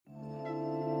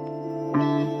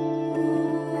Everyone,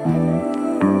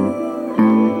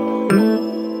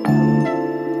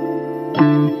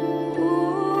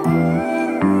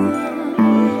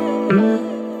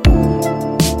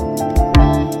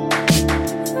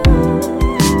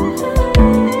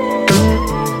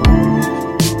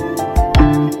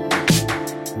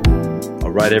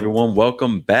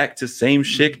 welcome back to Same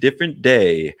Chick, Different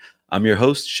Day. I'm your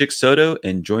host, Chick Soto,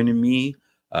 and joining me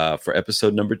for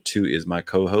episode number 2 is my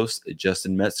co-host,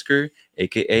 Justin Metzger,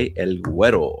 aka El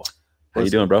Güero. How you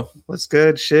doing, bro? What's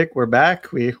good, Chick? We're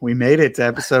back. We made it to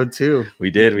episode 2. We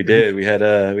did. We had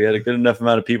a good enough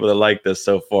amount of people that liked us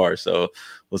so far. So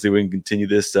we'll see if we can continue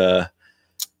this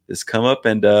come up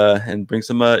and bring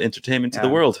some entertainment to the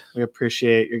world. We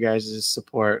appreciate your guys'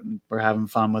 support. We're having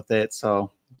fun with it.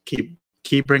 So keep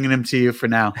bringing them to you for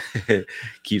now.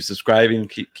 Keep subscribing,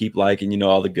 keep liking,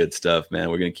 all the good stuff, man.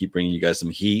 We're going to keep bringing you guys some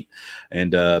heat.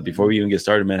 And before we even get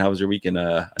started, man, how was your weekend?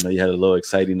 I know you had a little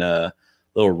exciting little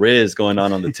Rizz going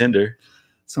on the Tinder.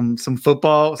 Some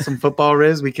football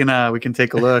Rizz. We can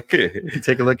take a look. We can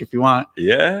take a look if you want.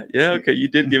 Yeah. Okay. You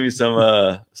did give me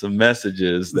some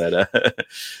messages that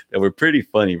were pretty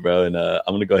funny, bro. And I'm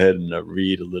gonna go ahead and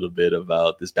read a little bit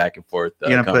about this back and forth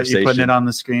conversation. You're putting it on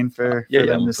the screen for I'm them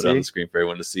gonna to put see. it on the screen for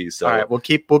everyone to see. So all right, we'll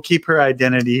keep her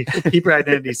identity. We'll keep her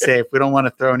identity safe. We don't want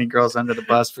to throw any girls under the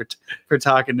bus for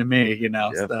talking to me.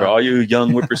 Yeah, so. For all you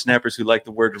young whippersnappers who like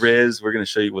the word Rizz, we're gonna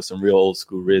show you what some real old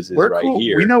school Rizz is right cool.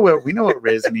 here. We know what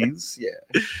Rizz means. Yeah.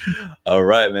 All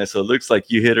right, man. So it looks like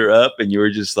you hit her up and you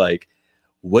were just like,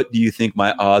 what do you think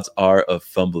my odds are of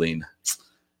fumbling?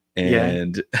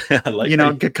 And I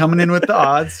like coming in with the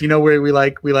odds, where we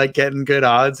like getting good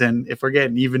odds, and if we're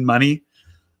getting even money,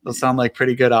 they'll sound like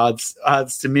pretty good odds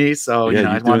to me. So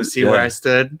I wanted to see where I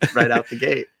stood right out the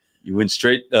gate. You went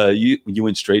straight you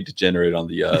went straight to generate on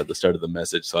the start of the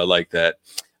message. So I like that.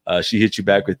 She hit you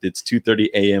back with it's 2:30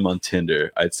 a.m. on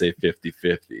Tinder. I'd say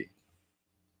 50-50.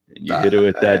 And you hit her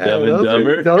with that Dumb and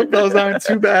Dumber. Those aren't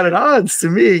too bad at odds to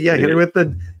me. Yeah, hit her with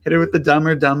the Dumb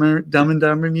and Dumber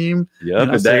meme. Yeah,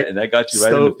 and that got you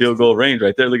right in the field goal range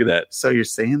right there. Look at that. So you're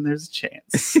saying there's a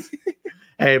chance.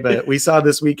 Hey, but we saw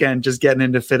this weekend just getting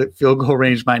into field goal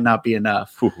range might not be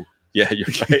enough. Ooh, yeah, you're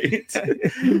right.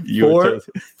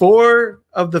 Four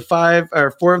of the five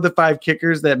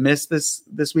kickers that missed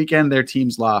this weekend, their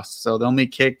teams lost. So the only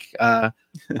kick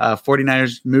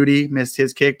 49ers Moody missed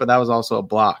his kick, but that was also a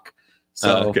block.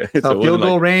 So field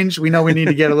goal range, we know we need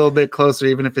to get a little bit closer,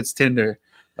 even if it's Tinder.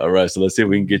 All right, so let's see if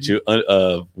we can get you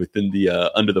within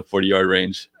the under the 40-yard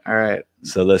range. All right.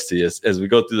 So let's see as we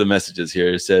go through the messages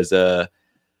here. It says so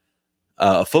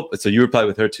you reply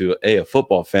with her to a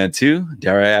football fan too.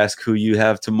 Dare I ask who you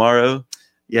have tomorrow?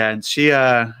 Yeah, and she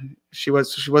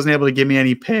wasn't able to give me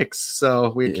any picks,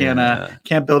 so we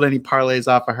can't build any parlays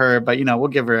off of her. But we'll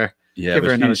give her. Yeah,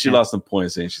 but she lost some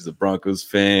points saying she's a Broncos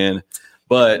fan.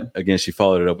 But again, she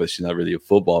followed it up with she's not really a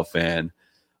football fan.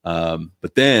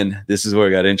 But then this is where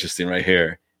it got interesting right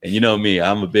here. And you know me,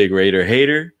 I'm a big Raider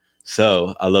hater.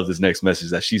 So I love this next message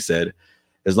that she said,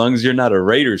 as long as you're not a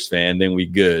Raiders fan, then we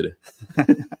good.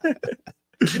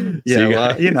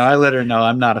 Yeah, I let her know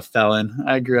I'm not a felon.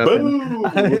 I grew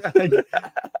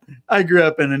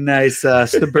up in a nice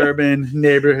suburban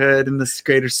neighborhood in the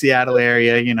greater Seattle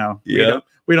area.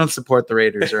 We don't support the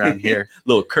Raiders around here.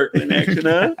 Little Kirkland action,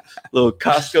 huh? Little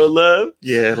Costco love.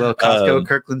 Yeah, a little Costco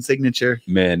Kirkland signature.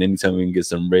 Man, anytime we can get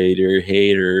some Raider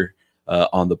hater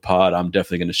on the pod, I'm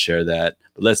definitely going to share that.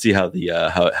 But let's see how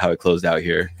how it closed out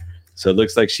here. So it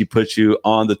looks like she put you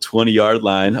on the 20-yard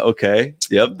line. Okay.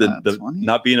 Yep. The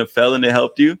not being a felon, it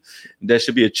helped you. That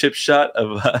should be a chip shot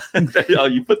of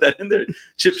you put that in there.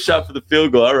 Chip shot for the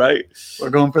field goal. All right. We're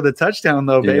going for the touchdown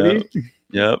though, baby.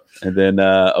 Yep. And then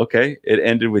it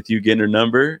ended with you getting her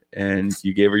number and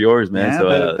you gave her yours, man. Yeah,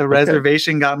 so the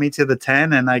reservation got me to the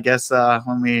 10, and I guess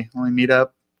when we meet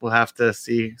up, we'll have to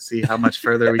see how much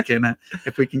further we can,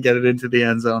 if we can get it into the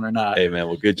end zone or not. Hey, man.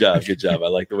 Well, good job. Good job. I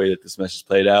like the way that this message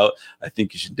played out. I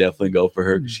think you should definitely go for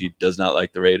her because she does not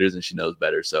like the Raiders and she knows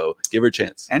better. So give her a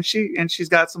chance. And she's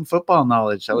got some football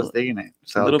knowledge. I was digging it.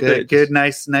 So good,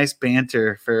 nice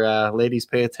banter for ladies.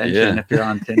 Pay attention if you're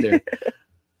on Tinder.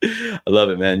 I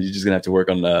love it, man. You're just gonna have to work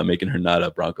on making her not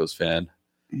a Broncos fan.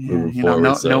 Yeah,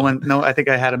 no. I think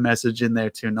I had a message in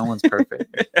there too. No one's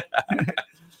perfect.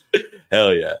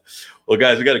 Hell yeah. Well,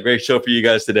 guys, we got a great show for you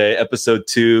guys today. Episode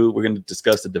 2, we're going to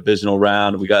discuss the divisional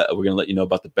round. We're going to let you know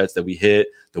about the bets that we hit,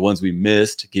 the ones we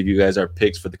missed, give you guys our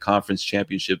picks for the conference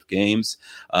championship games.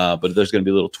 But there's going to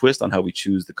be a little twist on how we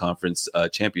choose the conference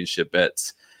championship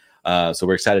bets. So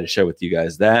we're excited to share with you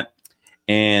guys that.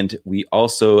 And we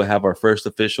also have our first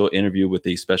official interview with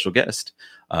a special guest.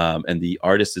 And the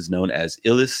artist is known as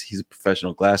Illus. He's a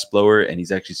professional glassblower, and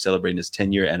he's actually celebrating his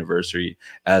 10-year anniversary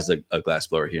as a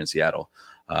glassblower here in Seattle.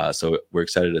 So we're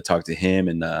excited to talk to him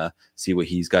and see what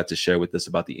he's got to share with us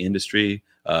about the industry,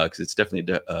 because it's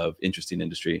definitely an interesting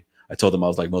industry. I told him, I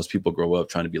was like, most people grow up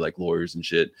trying to be like lawyers and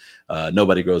shit.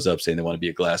 Nobody grows up saying they want to be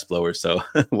a glassblower. So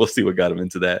we'll see what got him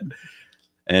into that.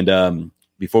 And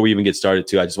before we even get started,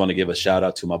 too, I just want to give a shout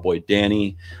out to my boy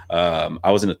Danny.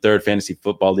 I was in the 3rd fantasy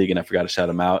football league, and I forgot to shout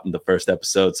him out in the first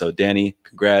episode. So, Danny,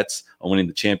 congrats on winning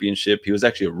the championship. He was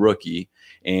actually a rookie,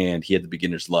 and he had the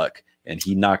beginner's luck, and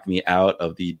he knocked me out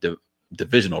of the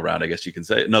divisional round, I guess you can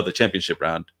say. No, the championship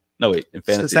round. No, wait, in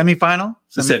fantasy. Semifinal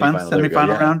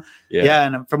round. Yeah,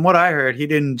 and from what I heard, he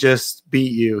didn't just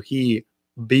beat you; he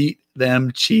beat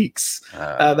them cheeks.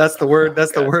 That's the word.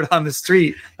 That's the word on the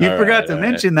street. You forgot to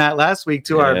mention that last week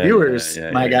to our viewers,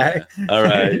 my guy. All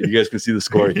right, you guys can see the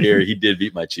score here. He did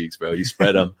beat my cheeks, bro. He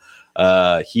spread them.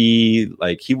 He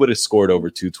would have scored over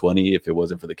 220 if it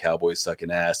wasn't for the Cowboys sucking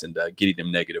ass and getting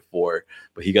him -4.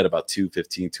 But he got about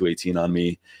 215, 218 on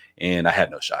me, and I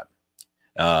had no shot.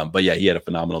 But yeah, he had a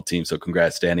phenomenal team. So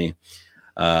congrats, Danny.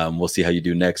 We'll see how you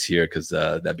do next year, because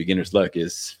that beginner's luck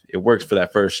it works for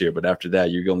that first year, but after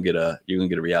that you're gonna get a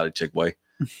reality check, boy.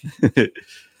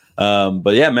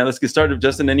 But yeah, man, let's get started.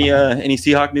 Justin, any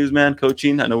Seahawk news, man?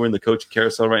 Coaching? I know we're in the coaching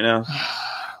carousel right now.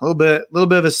 A little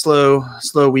bit of a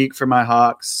slow week for my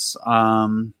Hawks.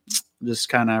 Just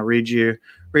kind of read you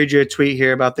a tweet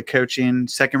here about the coaching.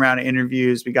 Second round of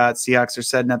interviews. We got Seahawks are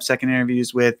setting up second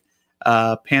interviews with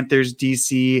Panthers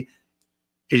DC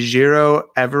Ejiro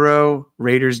Evero,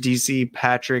 Raiders DC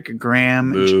Patrick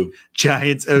Graham,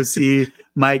 Giants OC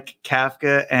Mike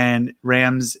Kafka, and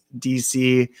Rams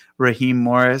DC Raheem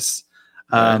Morris.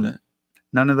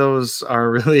 None of those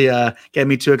are really getting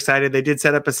me too excited. They did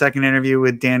set up a second interview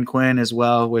with Dan Quinn as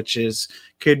well, which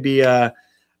could be a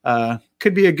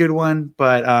good one.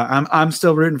 But I'm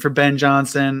still rooting for Ben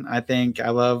Johnson. I think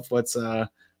I love what's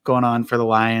going on for the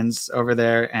Lions over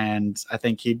there, and I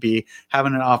think he'd be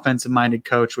having an offensive minded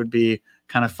coach would be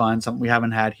kind of fun, something we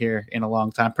haven't had here in a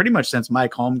long time, pretty much since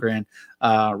Mike Holmgren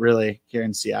really here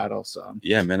in Seattle. So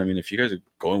yeah, man, I mean, if you guys are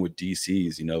going with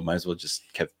DCs, might as well just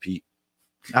kept Pete.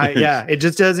 Yeah, it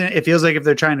just doesn't, it feels like if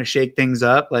they're trying to shake things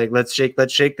up, like let's shake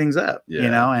things up,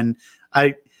 and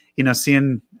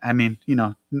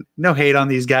no hate on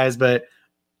these guys, but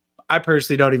I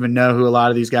personally don't even know who a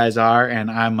lot of these guys are,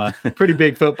 and I'm a pretty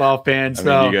big football fan. I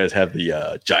mean, you guys have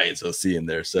the Giants OC in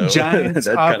there, so Giants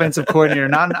offensive coordinator,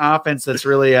 not an offense that's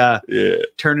really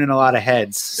turning a lot of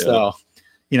heads. Yeah.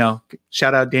 So,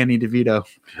 shout out Danny DeVito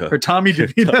or Tommy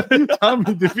DeVito.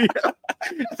 Tommy DeVito,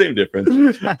 same difference.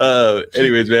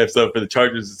 Anyways, we have stuff for the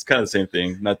Chargers. It's kind of the same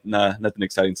thing. Nothing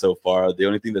exciting so far. The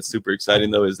only thing that's super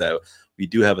exciting though is that we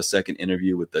do have a second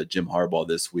interview with Jim Harbaugh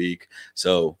this week.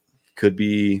 So could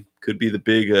be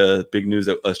the big news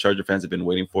that us Charger fans have been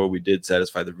waiting for. We did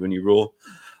satisfy the Rooney Rule,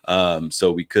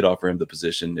 so we could offer him the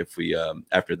position if we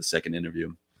after the second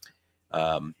interview,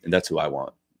 and that's who I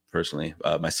want personally.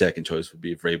 My second choice would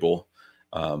be Vrabel,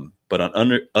 but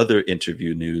on other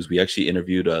interview news, we actually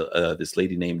interviewed this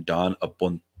lady named Dawn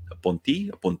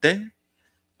Aponte.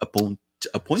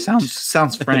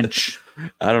 Sounds French.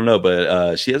 I don't know,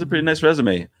 but she has a pretty nice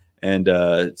resume. And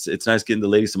it's nice getting the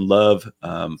lady some love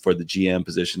for the GM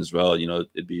position as well.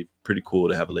 It'd be pretty cool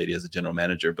to have a lady as a general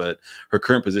manager, but her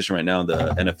current position right now in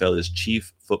the NFL is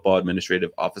Chief Football Administrative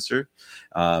Officer.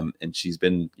 And she's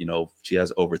been, she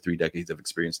has over 3 decades of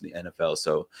experience in the NFL.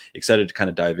 So excited to kind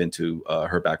of dive into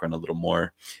her background a little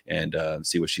more and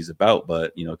see what she's about.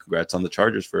 But, congrats on the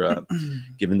Chargers for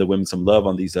giving the women some love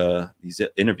on these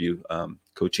interview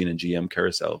coaching and GM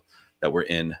carousel that we're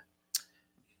in.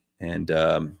 And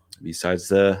besides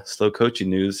the slow coaching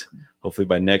news, hopefully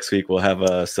by next week we'll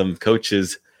have some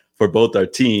coaches for both our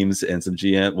teams and some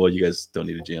GM. Well, you guys don't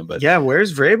need a GM, but yeah,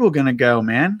 where's Vrabel gonna go,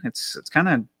 man? It's kind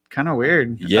of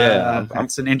weird. Yeah,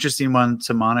 it's an interesting one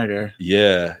to monitor.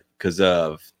 Yeah, because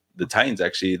the Titans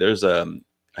actually, there's I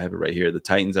have it right here. The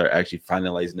Titans are actually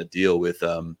finalizing a deal with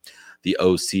the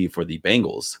OC for the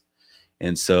Bengals,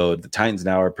 and so the Titans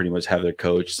now are pretty much have their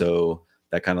coach. So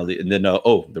that kind of, and then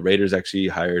the Raiders actually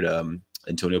hired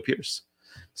Antonio Pierce.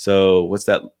 So what's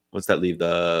that leave?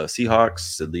 The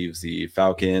Seahawks. It leaves the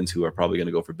Falcons, who are probably going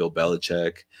to go for Bill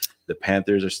Belichick. The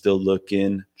Panthers are still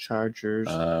looking. Chargers.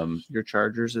 Your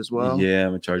Chargers as well. Yeah,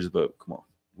 I'm a Chargers, but come on,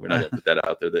 we're not going to put that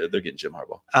out there. They're getting Jim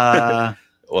Harbaugh.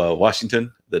 Well,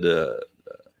 Washington, the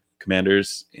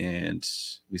Commanders, and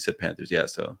we said Panthers. Yeah,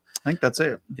 so I think that's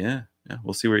it. Yeah,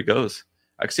 we'll see where he goes.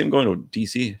 I can see him going to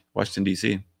DC, Washington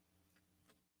DC.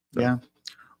 So, yeah,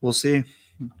 we'll see.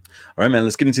 All right, man.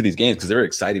 Let's get into these games because they're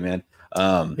exciting, man.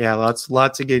 Yeah, lots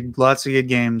of good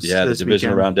games. Yeah, the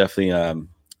divisional weekend. round definitely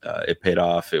it paid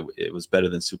off. It was better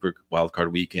than Super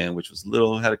Wildcard Weekend, which was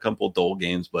had a couple dull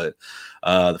games, but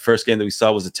the first game that we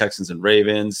saw was the Texans and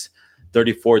Ravens,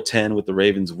 34-10 with the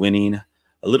Ravens winning.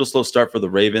 A little slow start for the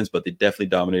Ravens, but they definitely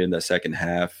dominated in that second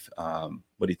half.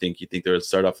 What do you think? You think they'll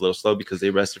start off a little slow because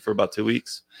they rested for about 2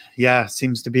 weeks? Yeah,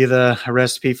 seems to be a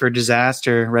recipe for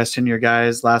disaster. Resting your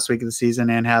guys last week of the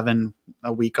season and having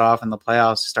a week off in the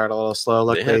playoffs. Start a little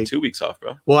slow. They had 2 weeks off,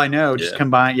 bro. Well, I know. Just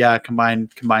combining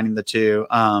the two.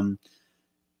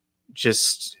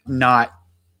 Just not.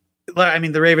 I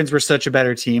mean, the Ravens were such a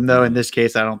better team, though. In this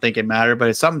case, I don't think it mattered, but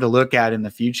it's something to look at in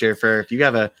the future. For if you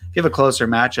have a closer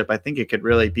matchup, I think it could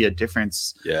really be a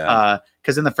difference. Yeah.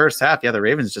 Because in the first half, the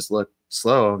Ravens just looked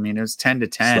slow. I mean, it was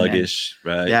 10-10, sluggish,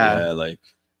 right? Yeah,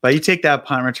 But you take that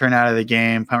punt return out of the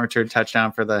game, punt return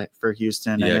touchdown for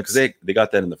Houston. Yeah, because they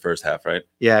got that in the first half, right?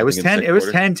 Yeah, it was 10. It was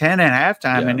 10-10 at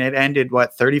halftime, and it ended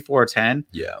 34-10.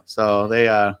 Yeah. So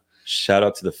they shout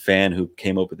out to the fan who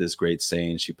came up with this great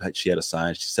saying. She had a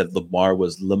sign. She said Lamar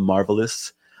was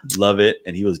LaMarvelous. Love it.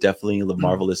 And he was definitely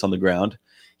LaMarvelous on the ground.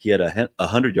 He had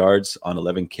 100 yards on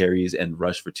 11 carries and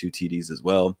rushed for 2 TDs as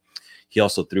well. He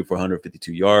also threw for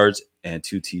 152 yards and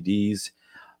 2 TDs.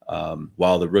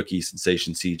 While the rookie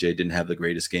sensation CJ didn't have the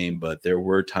greatest game, but there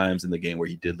were times in the game where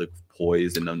he did look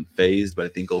poised and unfazed. But I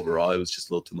think overall it was just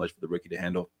a little too much for the rookie to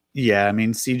handle. Yeah, I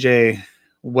mean, CJ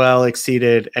well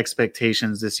exceeded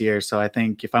expectations this year. So I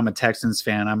think if I'm a Texans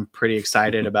fan, I'm pretty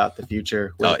excited about the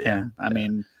future with him. I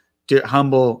mean,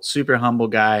 super humble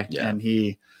guy. Yeah. And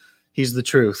he's the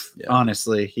truth. Yeah.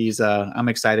 Honestly, I'm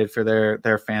excited for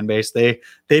their fan base. They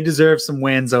deserve some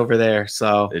wins over there.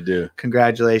 So they do.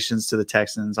 Congratulations to the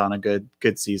Texans on a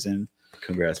good season.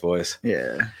 Congrats, boys.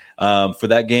 Yeah. For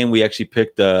that game, we actually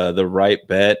picked the right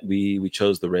bet. We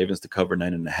chose the Ravens to cover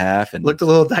 9.5, and looked a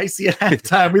little dicey at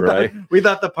halftime. We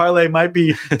thought the parlay might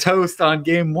be toast on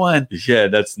game 1. Yeah,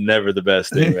 that's never the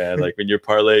best thing, man. Like when your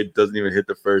parlay doesn't even hit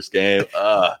the first game,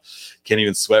 can't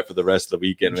even sweat for the rest of the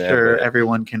weekend, man. Sure,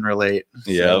 everyone can relate.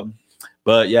 Yeah, so.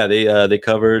 But yeah, they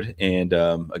covered, and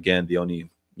again, the only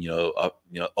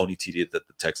only TD that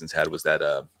the Texans had was that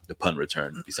the punt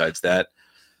return. Besides that,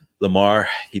 Lamar,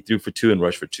 he threw for 2 and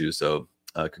rushed for 2. So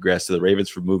congrats to the Ravens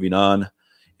for moving on,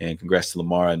 and congrats to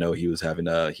Lamar. I know he was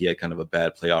he had kind of a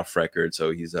bad playoff record, so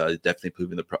he's definitely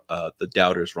proving the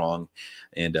doubters wrong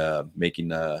and making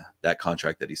that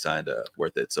contract that he signed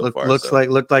worth it so far. Looked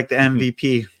like the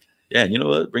MVP. Yeah, and you know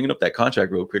what? Bringing up that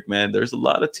contract real quick, man. There's a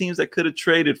lot of teams that could have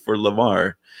traded for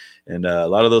Lamar, and a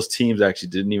lot of those teams actually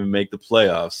didn't even make the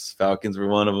playoffs. Falcons were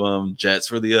one of them. Jets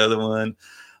were the other one.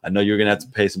 I know you're going to have to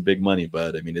pay some big money,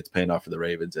 but I mean, it's paying off for the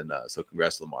Ravens. And so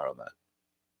congrats to Lamar on that.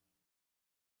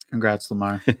 Congrats,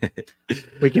 Lamar.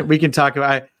 we can talk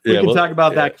about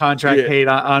that contract paid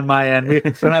on my end. We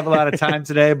don't have a lot of time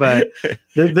today, but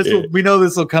we know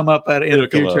this will come up in a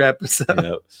future episode.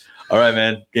 Yep. All right,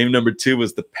 man. Game number 2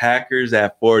 was the Packers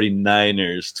at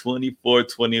 49ers,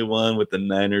 24-21 with the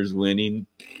Niners winning.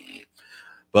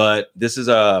 But this is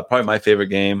probably my favorite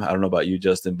game. I don't know about you,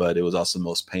 Justin, but it was also the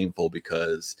most painful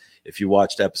because if you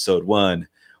watched episode 1,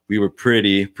 we were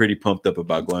pretty pumped up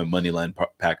about going moneyline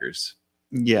Packers.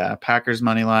 Yeah, Packers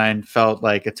moneyline felt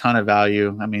like a ton of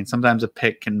value. I mean, sometimes a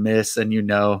pick can miss, and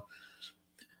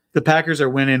the Packers are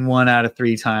winning 1 out of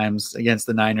 3 times against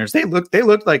the Niners. They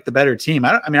looked like the better team.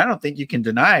 I don't think you can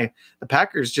deny the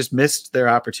Packers just missed their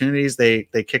opportunities. They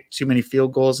kicked too many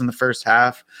field goals in the first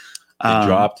half.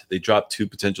 They dropped 2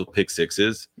 potential pick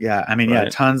sixes. Yeah, I mean,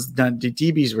 right? Tons. The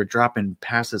DBs were dropping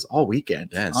passes all weekend.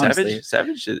 Yeah,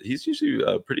 Savage, he's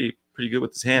usually pretty good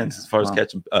with his hands as far as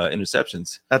catching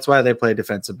interceptions. That's why they play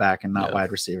defensive back and not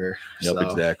wide receiver. Yep,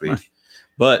 exactly.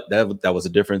 But that was a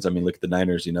difference. I mean, look at the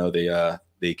Niners.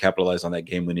 They capitalized on that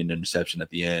game-winning interception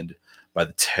at the end by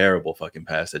the terrible fucking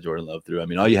pass that Jordan Love threw. I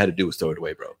mean, all you had to do was throw it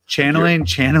away, bro. Channeling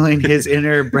his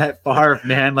inner Brett Favre,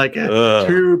 man, like a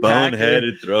true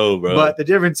boneheaded throw, bro. But the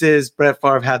difference is Brett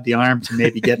Favre had the arm to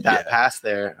maybe get that pass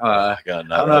there. I don't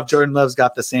know if Jordan Love's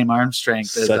got the same arm strength.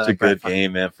 Such a good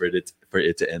game, man, for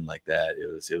it to end like that.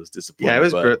 It was disappointing. Yeah,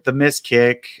 it was the missed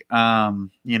kick.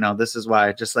 This is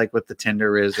why, just like with the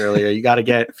Tinder Rizz earlier, you got to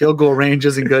get field goal range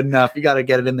isn't good enough. You got to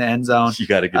get it in the end zone. You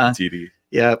got to get the TD.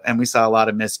 Yeah, and we saw a lot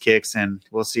of missed kicks, and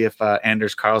we'll see if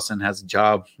Anders Carlson has a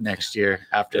job next year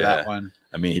after that one.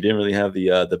 I mean, he didn't really have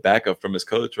the backup from his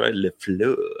coach, right?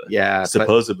 LeFleur. Yeah,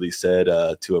 supposedly said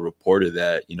to a reporter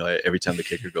that every time the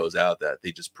kicker goes out that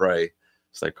they just pray.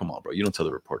 It's like, come on, bro, you don't tell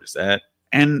the reporters that.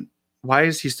 And why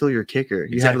is he still your kicker?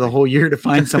 You Exactly. have the whole year to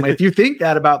find someone. If you think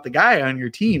that about the guy on your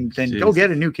team, then go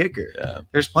get a new kicker. Yeah.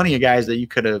 There's plenty of guys that you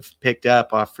could have picked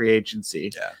up off free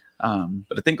agency. Yeah.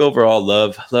 But I think overall,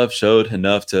 Love showed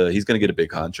enough he's going to get a big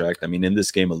contract. I mean, in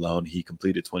this game alone, he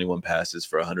completed 21 passes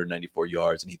for 194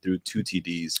 yards, and he threw 2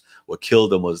 TDs. What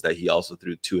killed him was that he also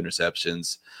threw 2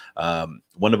 interceptions.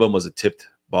 One of them was a tipped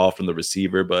ball from the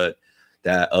receiver, but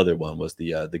that other one was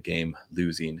the game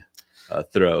losing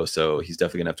throw. So he's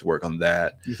definitely gonna have to work on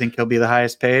that. You think he'll be the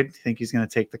highest paid? You think he's gonna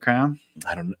take the crown?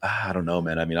 I don't know,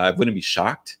 man. I mean, I wouldn't be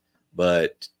shocked,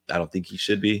 but I don't think he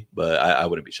should be. But I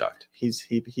wouldn't be shocked.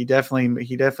 He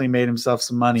definitely made himself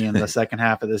some money in the second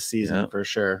half of this season for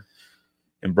sure.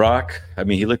 And Brock, I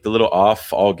mean, he looked a little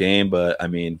off all game, but I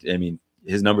mean,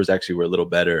 his numbers actually were a little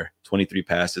better. 23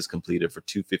 passes completed for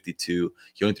 252.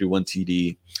 He only threw 1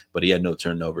 TD, but he had no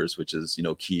turnovers, which is,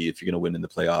 key if you're going to win in the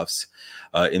playoffs.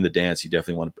 In the dance, you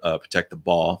definitely want to protect the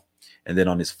ball. And then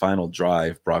on his final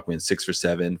drive, Brock went 6 for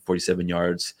 7, 47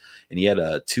 yards, and he had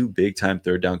 2 big-time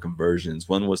third-down conversions.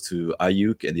 One was to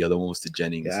Ayuk, and the other one was to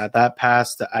Jennings. Yeah, that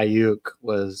pass to Ayuk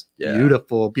was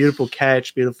beautiful. Beautiful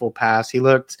catch, beautiful pass.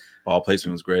 Ball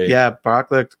placement was great. Yeah, Brock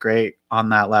looked great on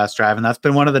that last drive, and that's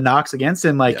been one of the knocks against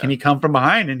him. Like, can he come from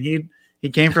behind? And he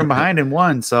came from behind and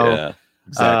won. So,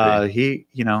 exactly.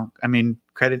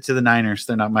 Credit to the Niners.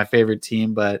 They're not my favorite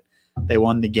team, but they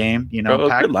won the game. Bro,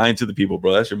 quit lying to the people,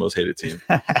 bro. That's your most hated team.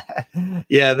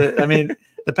 Yeah, the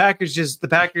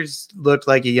Packers looked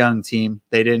like a young team.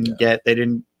 They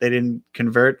didn't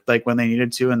convert like when they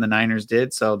needed to, and the Niners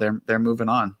did. So they're moving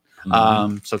on.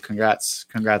 Mm-hmm. So congrats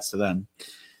to them.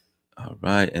 All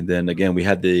right, and then again we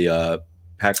had the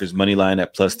Packers money line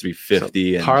at plus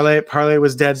 350. So parlay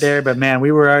was dead there, but man,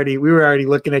 we were already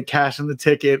looking at cashing the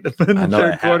ticket in the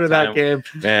third quarter of that game.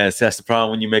 Man, that's the problem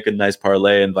when you make a nice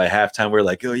parlay, and by halftime we're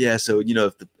like, oh yeah, so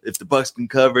if the Bucks can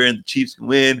cover and the Chiefs can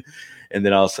win, and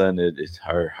then all of a sudden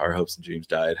our hopes and dreams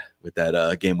died with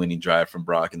that game-winning drive from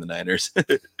Brock and the Niners.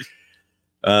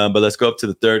 But let's go up to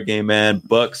the third game, man.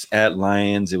 Bucks at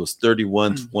Lions. It was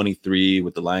 31-23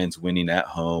 with the Lions winning at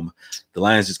home. The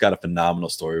Lions just got a phenomenal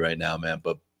story right now, man.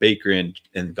 But Baker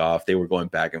and Goff, they were going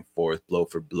back and forth, blow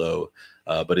for blow.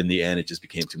 But in the end, it just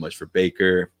became too much for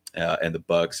Baker and the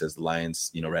Bucks as the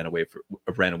Lions, ran away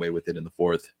with it in the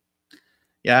fourth.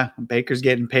 Yeah, Baker's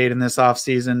getting paid in this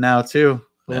offseason now too.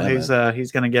 Well,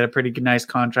 he's going to get a pretty nice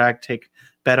contract.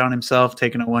 Bet on himself,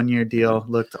 taking a 1-year deal.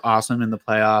 Looked awesome in the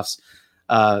playoffs.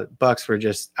 Bucks were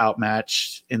just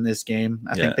outmatched in this game.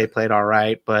 I think they played all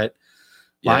right, but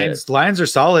Lions are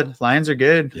solid. Lions are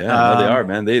good. Yeah, they are,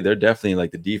 man. They're definitely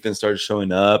like the defense started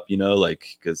showing up,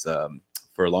 because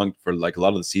for a lot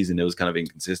of the season it was kind of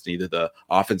inconsistent. Either the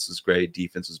offense was great,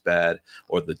 defense was bad,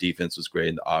 or the defense was great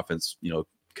and the offense,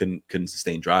 couldn't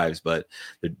sustain drives. But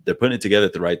they're putting it together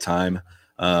at the right time.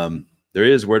 There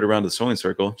is word around the sewing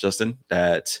circle, Justin,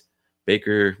 that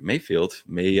Baker Mayfield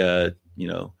may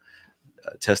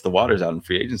test the waters out in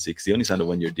free agency because he only signed a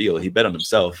 1-year deal. He bet on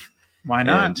himself. Why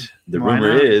not? And the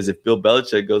rumor is if Bill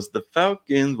Belichick goes to the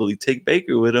Falcons, will he take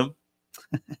Baker with him?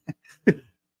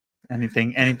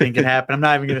 Anything can happen. I'm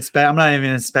not even going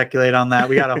to speculate on that.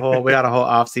 We got a whole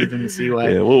off season to see what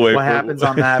happens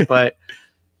on that. But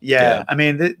I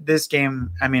mean, this game,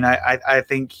 I mean, I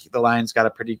think the Lions got a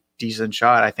pretty decent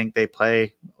shot. I think they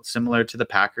play similar to the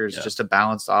Packers, just a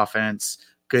balanced offense,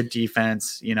 good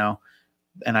defense,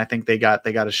 and I think they got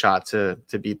a shot to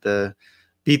beat the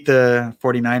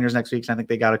 49ers next week. I think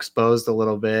they got exposed a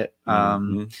little bit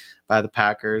by the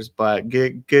Packers, but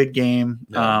good game.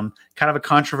 Kind of a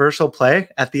controversial play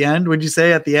at the end. Would you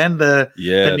say at the end the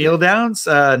kneel downs,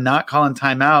 not calling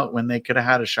timeout when they could have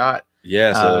had a shot?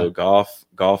 Yeah. So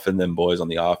Goff and them boys on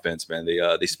the offense, man,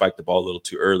 they spiked the ball a little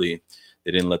too early.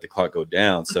 They didn't let the clock go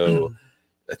down. So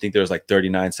I think there was like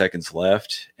 39 seconds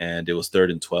left, and it was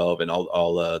 3rd and 12, and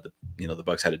all the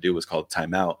Bucks had to do was call a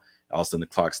timeout. All of a sudden, the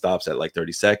clock stops at like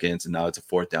 30 seconds, and now it's a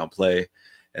 4th down play,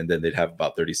 and then they'd have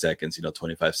about 30 seconds,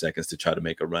 25 seconds to try to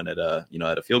make a run at a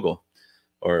field goal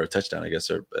or a touchdown, I guess.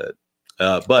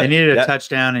 But they needed a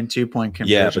touchdown and 2-point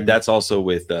conversion. Yeah, but that's also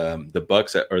with the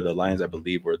Bucks or the Lions, I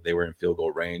believe, where they were in field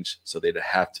goal range, so they'd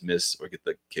have to miss or get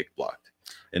the kick blocked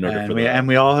in order for that. And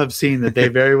we all have seen that they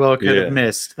very well could have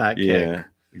missed that kick. Yeah.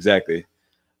 Exactly.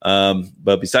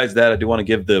 But besides that, I do want to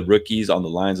give the rookies on the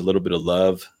Lions a little bit of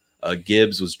love.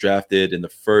 Gibbs was drafted in the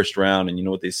 1st round, and you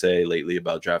know what they say lately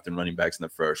about drafting running backs in the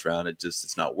 1st round.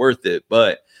 It's not worth it.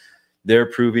 But they're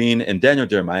proving, and Daniel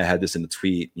Jeremiah had this in the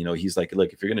tweet. He's like,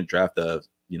 look, if you're going to draft a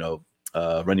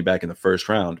running back in the 1st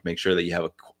round, make sure that you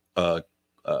have a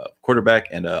quarterback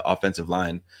and an offensive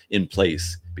line in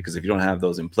place, because if you don't have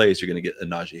those in place, you're going to get a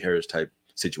Najee Harris type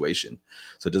situation.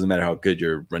 So it doesn't matter how good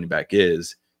your running back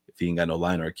is if he ain't got no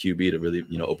line or a QB to really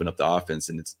open up the offense,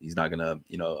 and he's not gonna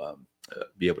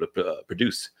be able to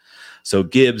produce. So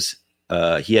Gibbs,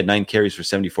 he had 9 carries for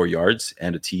 74 yards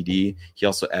and a TD. He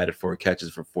also added 4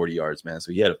 catches for 40 yards, man.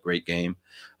 So he had a great game.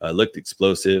 Looked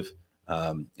explosive.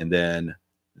 And then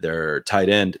their tight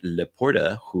end,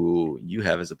 Laporta, who you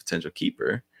have as a potential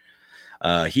keeper,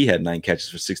 he had 9 catches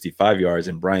for 65 yards.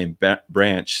 And Brian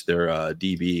Branch, their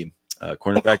DB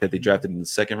cornerback that they drafted in the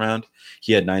second round,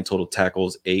 he had 9 total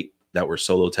tackles, 8 that were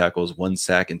solo tackles, 1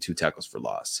 sack, and 2 tackles for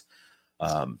loss.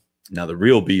 Now the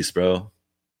real beast, bro,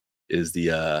 is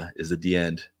the D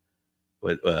end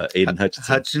with Aiden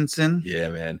Hutchinson. Yeah,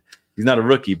 man, he's not a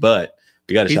rookie, but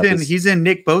we got to. He's in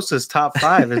Nick Bosa's top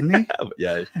 5, isn't he?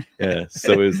 yeah.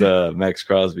 So is Max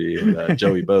Crosby and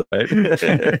Joey both, right?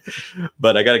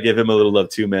 But I got to give him a little love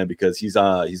too, man, because he's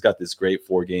got this great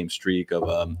 4-game streak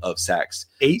of sacks.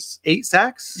 8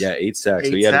 sacks. Yeah, 8 sacks.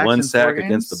 So he had 1 sack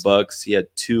against the Bucks. He had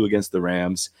 2 against the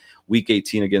Rams. Week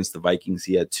 18 against the Vikings,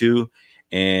 he had 2.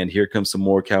 And here comes some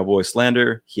more Cowboy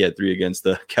slander. He had 3 against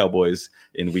the Cowboys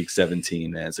in week 17,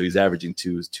 man. So he's averaging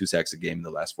 2 sacks a game in the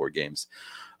last 4 games.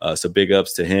 So big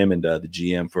ups to him and the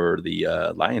GM for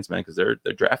the Lions, man, because they're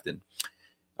drafting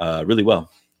really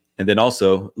well. And then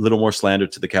also a little more slander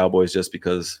to the Cowboys, just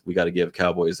because we got to give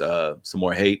Cowboys some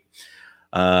more hate.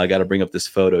 I got to bring up this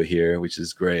photo here, which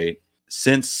is great.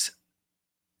 Since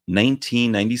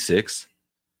 1996,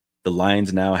 the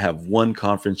Lions now have 1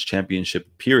 conference championship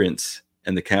appearance,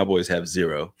 and the Cowboys have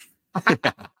 0.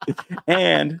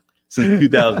 And since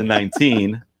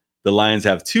 2019, the Lions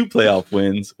have 2 playoff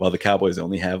wins, while the Cowboys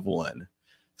only have 1.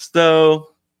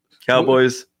 So,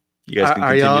 Cowboys, you guys can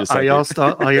continue to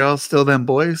suck are y'all still them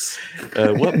boys?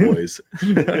 What boys?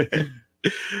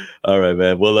 All right,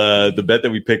 man. Well, the bet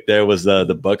that we picked there was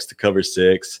the Bucks to cover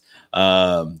 6.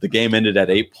 The game ended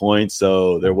at 8 points,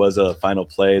 so there was a final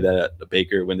play that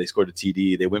Baker, when they scored a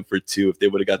TD, they went for 2. If they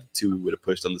would have got the 2, we would have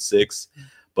pushed on the 6,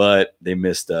 but they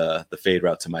missed the fade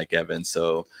route to Mike Evans,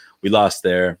 so we lost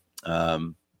there,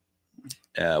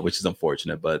 which is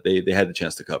unfortunate. But they had the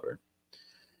chance to cover,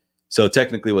 so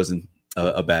technically it wasn't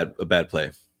a bad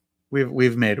play.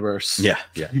 We've made worse. Yeah,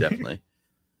 definitely.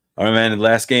 All right, man. The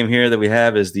last game here that we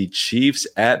have is the Chiefs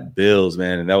at Bills,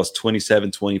 man, and that was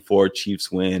 27-24.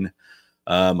 Chiefs win.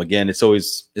 Again,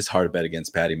 it's hard to bet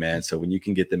against Patty, man. So when you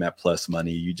can get them at plus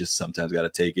money, you just sometimes got to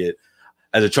take it.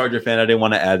 As a Charger fan, I didn't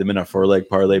want to add them in our 4-leg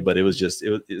parlay, but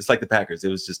it's like the Packers. It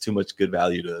was just too much good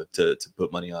value to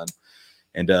put money on,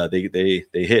 and they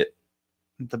hit.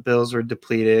 The Bills were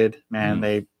depleted, man.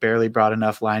 They barely brought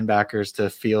enough linebackers to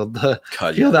field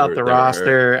out the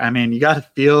roster. I mean, you got to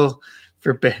feel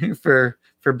for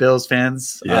Bills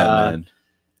fans. Yeah, man.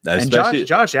 And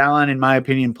Josh Allen, in my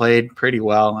opinion, played pretty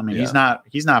well. I mean, he's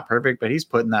not perfect, but he's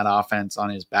putting that offense on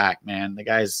his back, man. The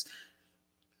guys,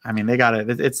 I mean, they got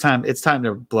it. It's time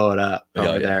to blow it up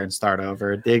over there and start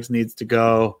over. Diggs needs to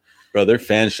go. Bro, their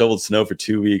fans shoveled snow for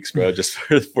 2 weeks, bro, just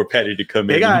for Patty to come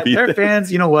in. Their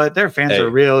fans, you know what? Their fans are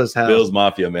real as hell. Bills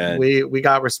Mafia, man. We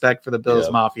got respect for the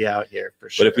Bills Mafia out here, for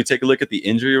sure. But if we take a look at the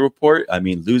injury report, I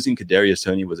mean, losing Kadarius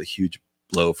Toney was a huge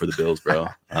blow for the Bills, bro,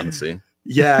 honestly.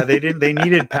 Yeah, they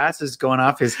needed passes going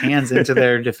off his hands into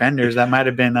their defenders. That might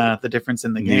have been the difference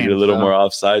in the game. Needed a little more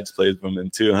offsides plays from them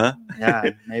too, huh? Yeah,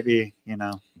 maybe,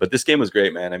 But this game was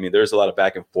great, man. I mean, there was a lot of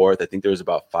back and forth. I think there was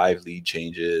about 5 lead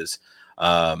changes.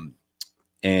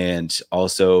 And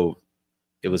also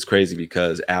it was crazy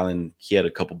because Allen, he had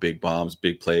a couple big bombs,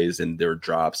 big plays, and there were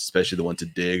drops, especially the one to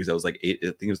Diggs. That was like I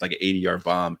think it was like an 80-yard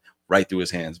bomb right through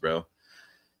his hands, bro.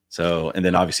 So, and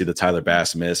then obviously the Tyler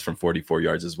Bass miss from 44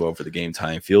 yards as well for the game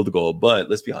tying field goal. But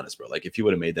let's be honest, bro. Like, if he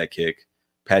would have made that kick,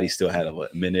 Patty still had a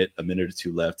minute or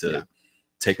 2 left to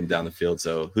take him down the field.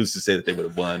 So who's to say that they would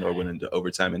have won or went into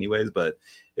overtime anyways? But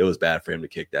it was bad for him to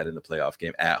kick that in the playoff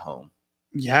game at home.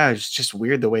 Yeah, it's just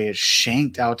weird the way it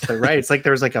shanked out to the right. It's like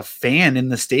there was like a fan in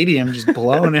the stadium just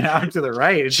blowing it out to the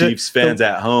right. Chiefs fans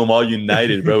at home, all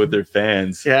united, bro, with their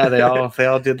fans. Yeah, they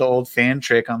all did the old fan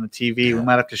trick on the TV. We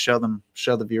might have to show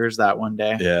the viewers that one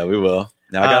day. Yeah, we will.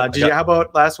 Now, how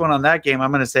about last one on that game?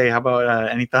 I'm going to say, how about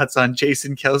any thoughts on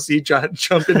Jason Kelsey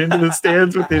jumping into the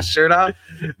stands with his shirt off?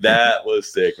 That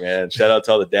was sick, man. Shout out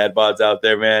to all the dad bods out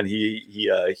there, man.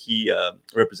 He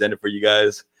represented for you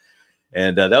guys.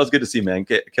 And that was good to see, man.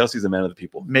 Kelsey's a man of the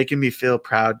people. Making me feel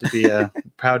proud to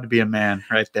be a man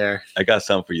right there. I got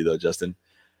something for you, though, Justin.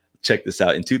 Check this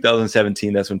out. In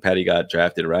 2017, that's when Patty got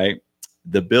drafted, right?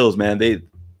 The Bills, man, they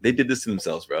did this to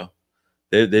themselves, bro.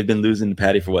 They've been losing to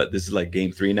Patty for what? This is like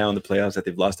game 3 now in the playoffs that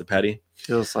they've lost to Patty.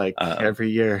 Feels like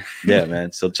every year. Yeah,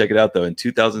 man. So check it out, though. In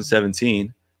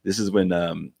 2017, This is when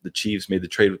the Chiefs made the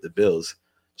trade with the Bills.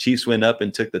 Chiefs went up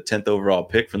and took the 10th overall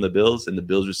pick from the Bills, and the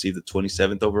Bills received the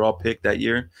 27th overall pick that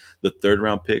year, the 3rd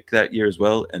round pick that year as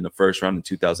well, and the 1st round in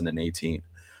 2018.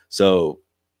 So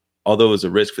although it was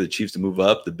a risk for the Chiefs to move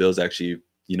up, the Bills actually,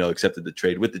 accepted the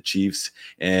trade with the Chiefs,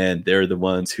 and they're the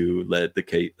ones who let the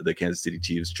Kansas City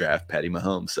Chiefs draft Patty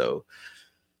Mahomes. So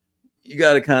you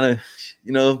got to kind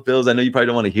of, Bills, I know you probably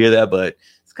don't want to hear that, but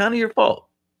it's kind of your fault.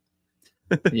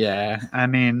 Yeah, I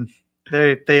mean,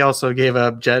 they also gave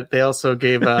up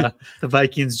the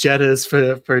Vikings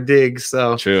Jettas for Diggs.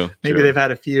 So maybe they've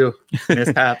had a few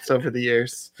mishaps over the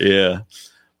years. Yeah.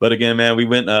 But again, man, we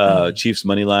went Chiefs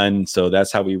money line, so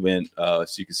that's how we went. So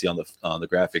you can see on the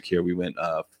graphic here, we went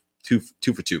two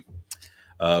for two.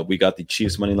 We got the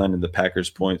Chiefs money line and the Packers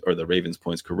points or the Ravens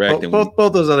points correct.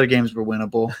 Both those other games were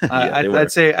winnable.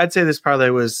 I'd say this parlay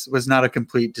was not a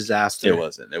complete disaster. It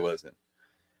wasn't.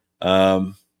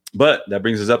 But that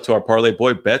brings us up to our parlay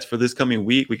boy bets for this coming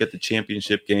week. We got the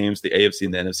championship games, the AFC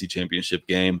and the NFC championship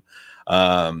game.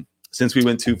 Since we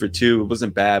went 2 for 2, it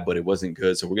wasn't bad, but it wasn't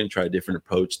good. So we're going to try a different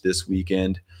approach this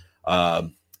weekend.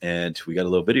 And we got a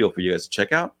little video for you guys to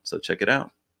check out. So check it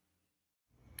out.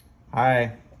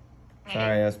 Hi.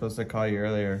 Sorry, I was supposed to call you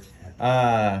earlier.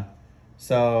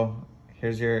 So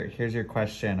here's your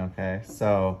question, okay?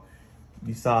 So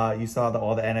you saw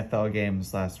all the NFL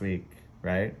games last week,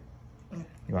 right?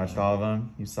 You watched all of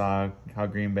them. You saw how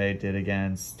Green Bay did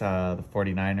against the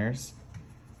 49ers.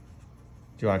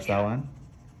 Did you watch that one?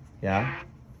 Yeah?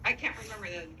 I can't remember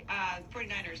the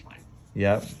 49ers one.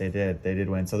 Yep, they did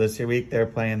win. So this week they're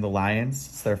playing the Lions.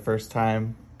 It's their first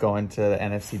time going to the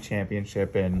NFC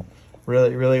Championship in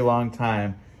really, really long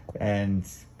time. And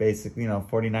basically,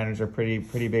 49ers are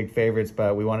pretty big favorites,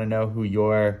 but we want to know who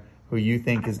you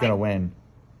think is going to win.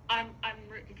 I'm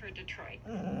rooting for Detroit.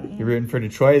 You're rooting for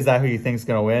Detroit? Is that who you think is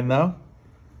going to win, though?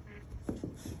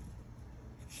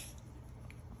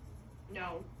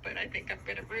 No, but I think I'm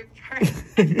going to root for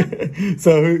it.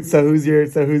 So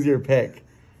who's your pick?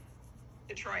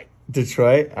 Detroit.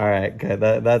 Detroit? All right, good.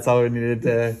 That's all we needed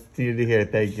to hear.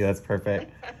 Thank you. That's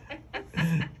perfect.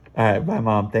 All right, bye,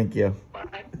 Mom. Thank you. Bye.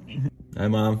 Hi,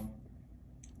 Mom.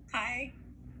 Hi.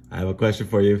 I have a question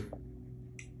for you.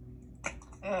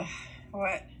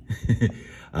 What?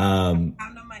 I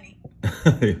have no money.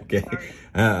 Okay.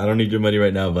 I don't need your money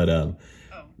right now, but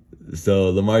so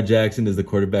Lamar Jackson is the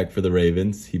quarterback for the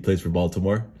Ravens. He plays for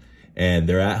Baltimore, and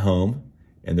they're at home,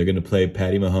 and they're going to play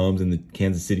Patty Mahomes and the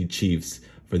Kansas City Chiefs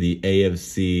for the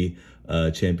AFC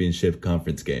Championship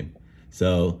Conference game.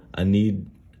 So I need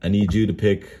you to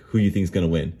pick who you think is going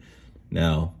to win.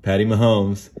 Now, Patty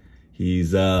Mahomes,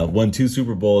 he's won 2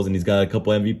 Super Bowls, and he's got a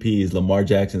couple MVPs. Lamar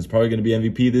Jackson is probably going to be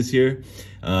MVP this year,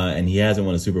 and he hasn't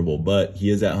won a Super Bowl, but he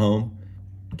is at home.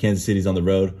 Kansas City's on the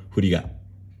road. Who do you got?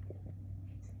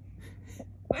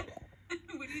 What?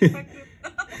 What do you expect?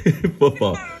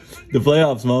 Football. The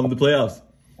playoffs, Mom. The playoffs.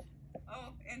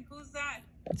 Oh, and who's that?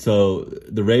 So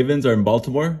the Ravens are in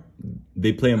Baltimore.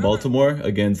 They play in Baltimore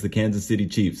against the Kansas City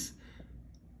Chiefs.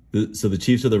 So the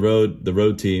Chiefs are the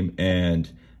road team, and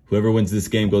whoever wins this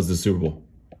game goes to the Super Bowl.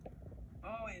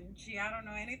 Oh, and gee, I don't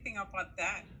know anything about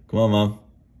that. Come on, Mom.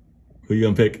 Who you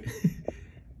gonna pick?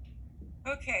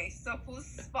 Okay, so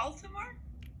who's Baltimore?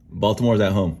 Baltimore's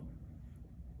at home.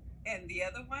 And the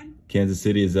other one? Kansas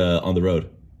City is on the road.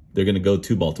 They're gonna go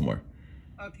to Baltimore.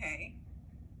 Okay.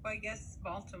 Well, I guess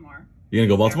Baltimore. You're gonna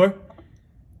go Baltimore?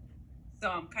 So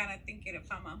I'm kind of thinking if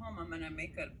I'm at home, I'm gonna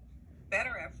make a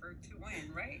better effort to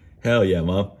win, right? Hell yeah,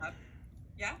 Mom.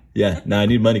 Yeah? Yeah. Now I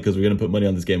need money because we're gonna put money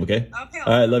on this game, okay? Okay.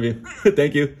 All right, love you.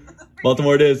 Thank you.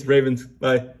 Baltimore it is. Ravens.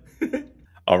 Bye.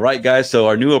 All right, guys. So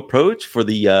our new approach for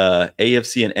the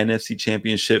AFC and NFC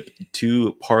Championship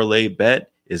 2 parlay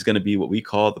bet is going to be what we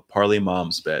call the Parlay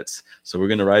Moms bets. So we're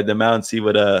going to ride them out and see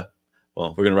what we're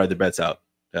going to ride the bets out.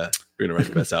 We're going to ride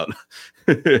the bets out.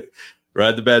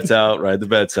 Ride the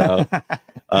bets out.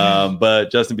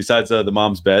 But Justin, besides the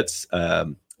Moms bets,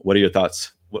 what are your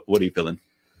thoughts? What are you feeling?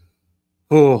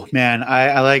 Oh man,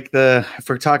 I like if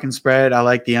we're talking spread, I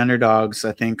like the underdogs.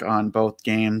 I think on both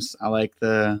games, I like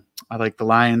the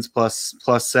Lions plus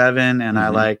 7, and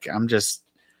I'm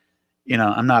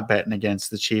not betting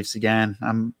against the Chiefs again.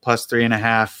 I'm plus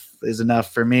 3.5 is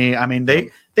enough for me. I mean,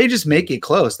 they just make it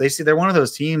close. They're one of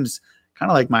those teams, kind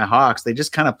of like my Hawks. They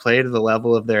just kind of play to the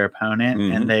level of their opponent,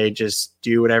 and they just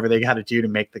do whatever they got to do to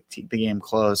make the game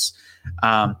close.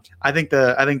 I think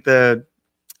the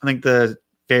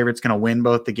favorite's going to win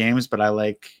both the games, but I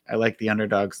like the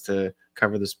underdogs to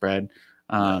cover the spread.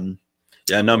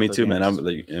 Yeah, no, me too, man. I'm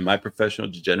like, in my professional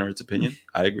degenerate's opinion,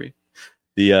 I agree.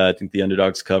 I think the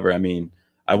underdogs cover. I mean,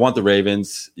 I want the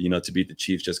Ravens, to beat the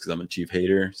Chiefs just because I'm a Chief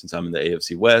hater since I'm in the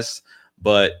AFC West.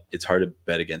 But it's hard to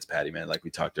bet against Patty, man, like we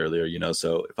talked earlier,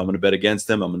 So if I'm going to bet against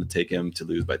him, I'm going to take him to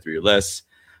lose by 3 or less.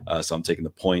 So I'm taking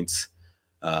the points.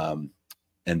 And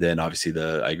then obviously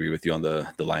I agree with you on the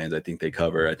Lions. I think they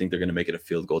cover. I think they're going to make it a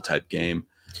field goal type game,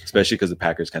 especially because the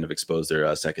Packers kind of exposed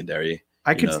their secondary.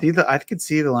 I could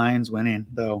see the Lions winning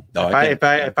though. No, if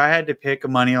I had to pick a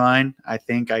money line, I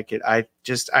think I could. I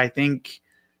think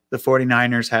the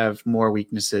 49ers have more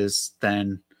weaknesses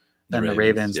than the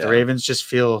Ravens. Yeah. The Ravens just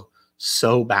feel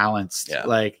so balanced. Yeah.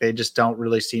 Like they just don't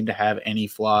really seem to have any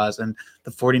flaws. And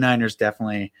the 49ers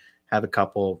definitely have a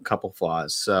couple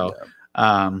flaws. So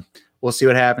we'll see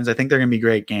what happens. I think they're going to be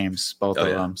great games, both of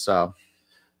them. So,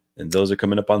 and those are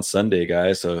coming up on Sunday,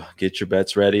 guys. So get your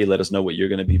bets ready. Let us know what you're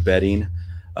going to be betting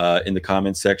in the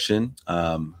comments section.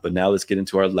 But now let's get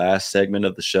into our last segment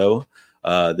of the show.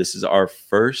 This is our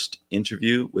first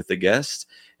interview with a guest.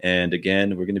 And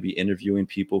again, we're going to be interviewing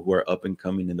people who are up and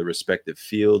coming in the respective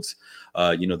fields.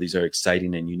 These are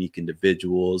exciting and unique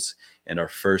individuals. And our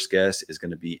first guest is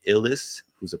going to be Illus,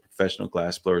 who's a professional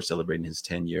glassblower celebrating his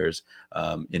 10 years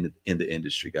in the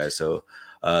industry, guys. So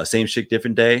same shit,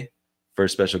 different day.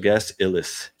 First special guest,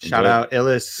 Illus. Shout out,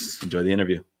 Illus. Enjoy the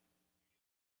interview.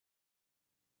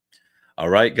 All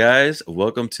right, guys,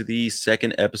 welcome to the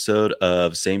second episode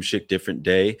of Same Shit, Different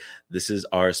Day. This is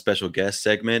our special guest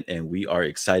segment, and we are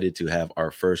excited to have our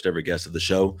first ever guest of the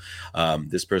show.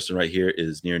 This person right here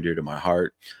is near and dear to my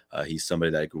heart. He's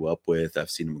somebody that I grew up with. I've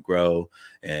seen him grow,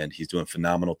 and he's doing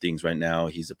phenomenal things right now.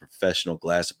 He's a professional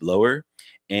glass blower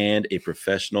and a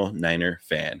professional Niner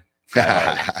fan.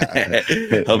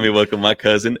 Help me welcome my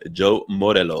cousin, Joe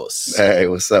Morelos. Hey,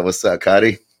 what's up,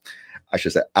 Cody? I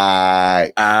should say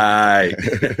I.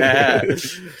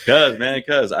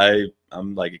 Cuz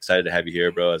I'm like excited to have you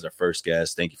here, bro, as our first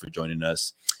guest. Thank you for joining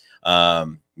us.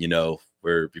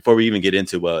 Before we even get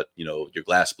into what, your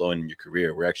glass blowing in your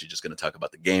career, we're actually just going to talk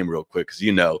about the game real quick because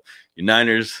your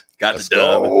Niners got the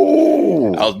dub.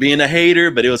 I was being a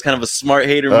hater, but it was kind of a smart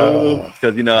hater move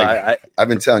because I've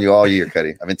been telling you all year,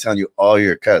 Cuddy. I've been telling you all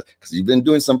year, because you've been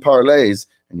doing some parlays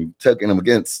and you've taken them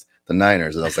against the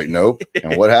Niners, and I was like, nope.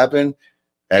 And what happened?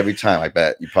 Every time I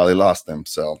bet you probably lost them.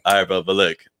 So all right, bro. But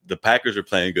look, the Packers are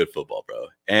playing good football, bro,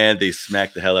 and they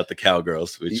smacked the hell out the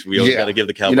Cowgirls, which we always got to give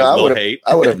the Cowboys a little hate.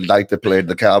 I would have liked to play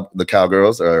the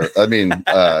Cowgirls,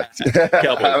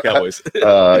 Cowboys.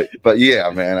 But yeah,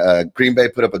 man, Green Bay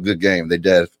put up a good game. They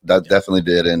did. Definitely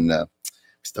did, and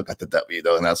still got the W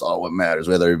though, and that's all what matters.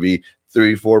 Whether it be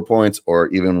 3-4 points or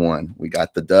even 1, we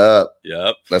got the dub.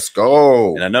 Yep, let's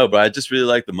go. And I know, but I just really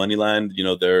like the money line.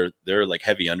 They're like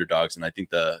heavy underdogs, and I think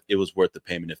it was worth the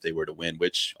payment if they were to win.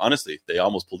 Which honestly, they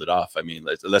almost pulled it off. I mean,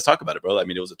 let's talk about it, bro. I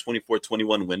mean, it was a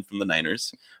 24-21 win from the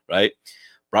Niners, right?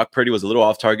 Brock Purdy was a little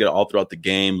off target all throughout the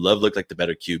game. Love looked like the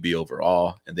better QB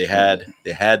overall, and they had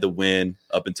the win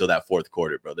up until that fourth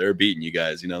quarter, bro. They were beating you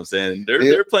guys. You know what I'm saying?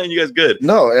 They're playing you guys good.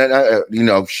 No, and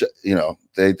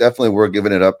they definitely were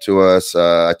giving it up to us.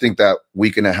 I think that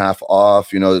week and a half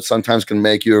off, sometimes can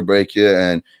make you or break you,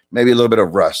 and maybe a little bit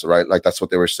of rust, right? Like that's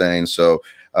what they were saying. So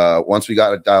once we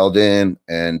got it dialed in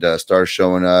and started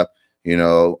showing up,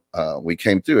 we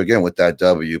came through again with that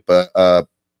W. But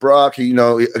Brock,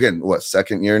 again,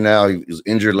 second year now? He was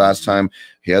injured last time.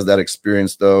 He has that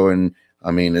experience, though, and, I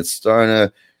mean, it's starting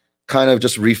to kind of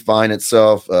just refine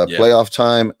itself. Playoff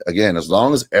time, again, as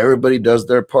long as everybody does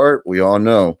their part, we all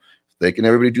know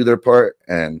everybody do their part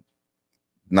and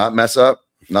not mess up,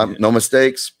 no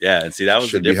mistakes. Yeah, and see, that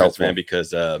was the difference, man,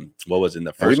 because what was in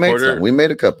the first quarter? We made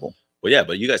a couple. Well, yeah,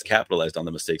 but you guys capitalized on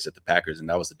the mistakes at the Packers, and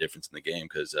that was the difference in the game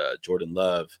because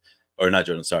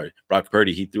Brock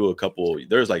Purdy, he threw a couple.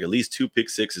 There was like at least 2 pick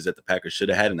sixes that the Packers should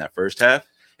have had in that first half,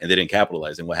 and they didn't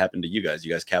capitalize. And what happened to you guys?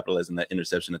 You guys capitalized on that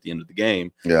interception at the end of the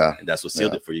game. Yeah. And that's what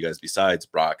sealed it for you guys besides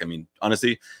Brock. I mean,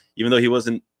 honestly, even though he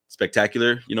wasn't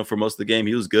spectacular, for most of the game,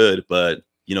 he was good. But,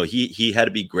 he had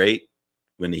to be great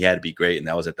when he had to be great, and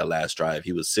that was at the last drive.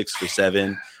 He was 6 for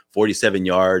 7, 47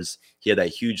 yards. He had that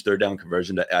huge third down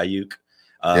conversion to Ayuk,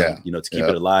 to keep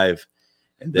it alive.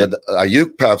 And then the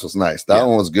Ayuk pass was nice. That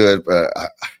one was good, but I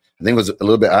think it was a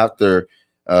little bit after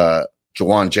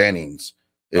Jawan Jennings.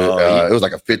 It was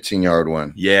like a 15-yard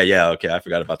one. Yeah. Okay, I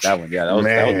forgot about that one. Yeah, that was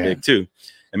big too.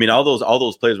 I mean, all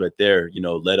those plays right there,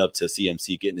 led up to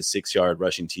CMC getting a 6-yard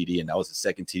rushing TD, and that was the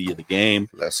second TD of the game.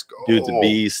 Let's go, dude's a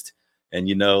beast. And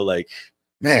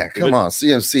man, come on,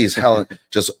 CMC is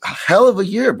just a hell of a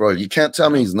year, bro. You can't tell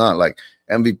me he's not like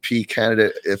MVP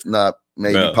candidate, if not.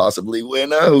 Maybe possibly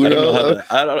winner. Who knows?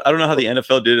 I don't know how the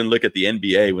NFL didn't look at the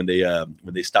NBA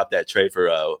when they stopped that trade for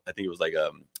I think it was like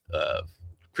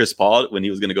Chris Paul when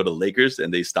he was going to go to Lakers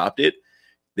and they stopped it.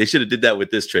 They should have did that with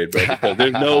this trade, bro. Because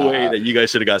there's no way that you guys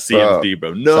should have got CMC,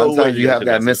 bro. No way. Sometimes you have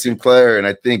that missing player, and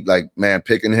I think like man,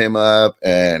 picking him up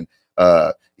and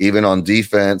even on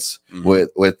defense with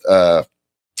I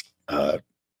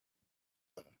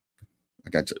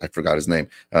forgot his name.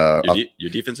 Your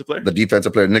defensive player? The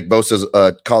defensive player, Nick Bosa's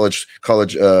college.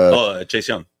 Chase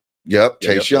Young. Yep,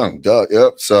 Chase Young.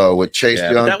 Yep. So with Chase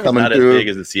Young that coming not through, as big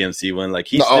as the CMC one. Like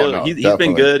he's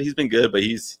been good. He's been good, but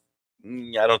he's.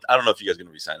 I don't know if you guys are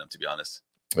gonna resign him, to be honest.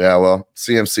 Yeah, well,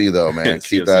 CMC though, man,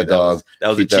 keep that dog. That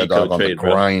was a cheat code trade,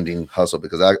 bro. Grinding hustle,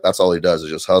 because that's all he does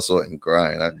is just hustle and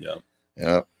grind.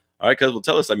 Yeah. All right, cuz, well,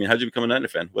 tell us. I mean, how'd you become a Niner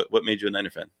fan? What made you a Niner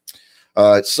fan?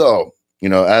 So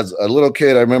as a little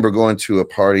kid, I remember going to a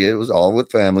party. It was all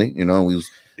with family. We was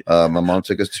my mom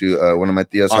took us to one of my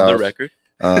tia's house. On the record.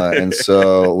 And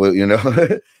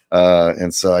so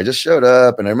and so I just showed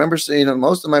up, and I remember seeing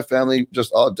most of my family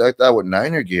just all decked out with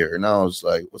Niner gear, and I was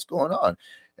like, "What's going on?"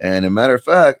 And a matter of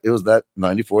fact, it was that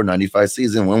 94-95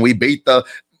 season when we beat the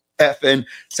effing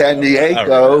San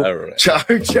Diego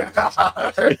Chargers.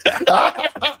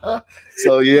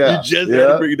 So yeah, you just had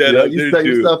to bring that up. You set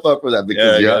yourself up for that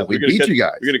because we beat you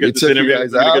guys. We're gonna get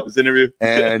this interview.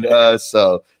 And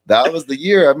so that was the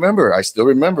year. I still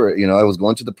remember it. I was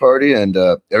going to the party, and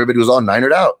everybody was all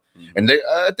Ninered out. And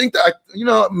I think that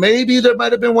maybe there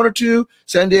might have been one or two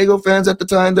San Diego fans at the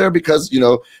time there because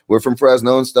we're from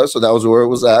Fresno and stuff, so that was where it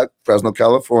was at, Fresno,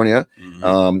 California.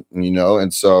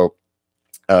 And so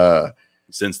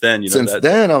since then,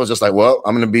 I was just like, well,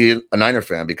 I'm going to be a Niner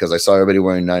fan because I saw everybody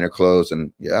wearing Niner clothes,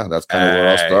 and that's kind of where it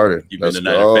all started. You've been a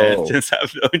Niner fan since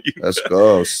I've known you. Let's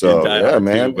go. So yeah,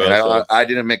 man, I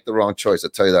didn't make the wrong choice. I'll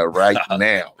tell you that right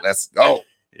now. Let's go.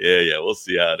 Yeah, we'll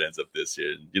see how it ends up this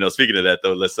year. Speaking of that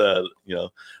though, let's who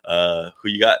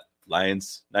you got?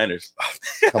 Lions, Niners.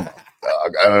 Come on,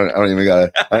 dog. I don't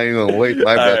even wait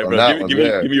my breath on that one.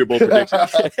 Give me your bold prediction.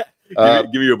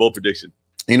 Give me your bold prediction.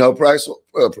 Price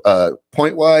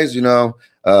point wise, I'm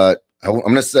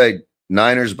gonna say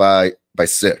Niners by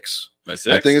 6. By 6.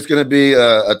 I think it's gonna be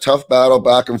a tough battle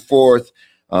back and forth.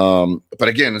 But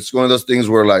again, it's one of those things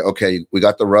where like, okay, we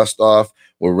got the rust off,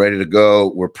 we're ready to go,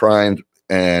 we're primed,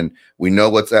 and we know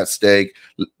what's at stake.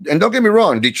 And don't get me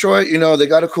wrong, Detroit, they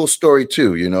got a cool story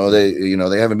too.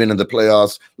 They haven't been in the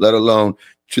playoffs, let alone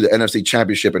to the NFC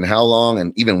Championship in how long,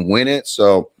 and even win it.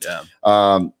 So yeah.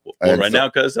 Well, right now,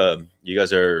 because you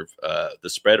guys are the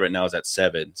spread right now is at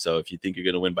 7. So if you think you're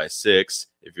going to win by 6,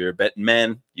 if you're a betting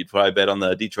man, you'd probably bet on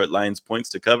the Detroit Lions points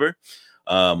to cover.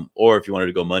 Or if you wanted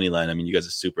to go money line, I mean, you guys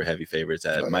are super heavy favorites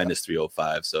at minus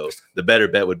 305. So the better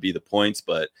bet would be the points,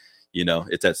 but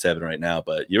it's at 7 right now.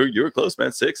 But you were close,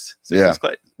 man. 6 yeah, is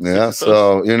quite, yeah.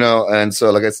 So and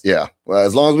so like well,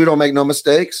 as long as we don't make no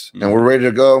mistakes and we're ready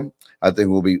to go, I think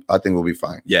we'll be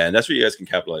fine. Yeah, and that's where you guys can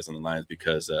capitalize on the Lions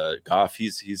because Goff,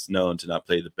 he's known to not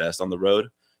play the best on the road.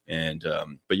 And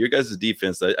but your guys'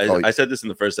 defense, I said this in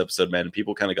the first episode, man, and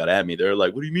people kind of got at me. They're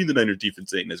like, "What do you mean the Niners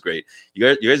defense ain't as great?"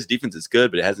 Your guys' defense is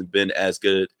good, but it hasn't been as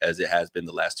good as it has been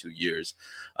the last 2 years.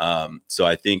 So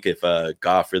I think if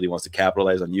Goff really wants to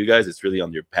capitalize on you guys, it's really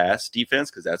on your pass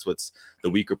defense because that's what's the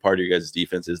weaker part of your guys'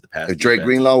 defense is the pass. If Drake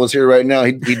Greenlaw was here right now,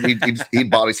 he'd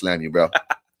body slam you, bro.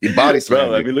 He body slam.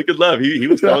 Bro, I mean, look at Love. He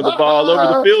was throwing the ball all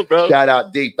over the field, bro. Shout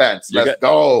out defense. Let's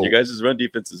go. You guys' run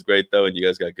defense is great, though, and you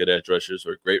guys got good edge rushers,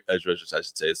 or great edge rushers, I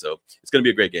should say. So it's going to be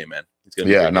a great game, man. It's gonna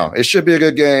be it should be a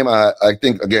good game. I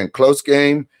think, again, close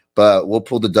game, but we'll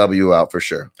pull the W out for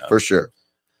sure. For sure.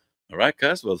 All right,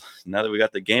 guys. Well, now that we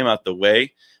got the game out the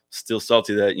way, still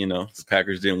salty that the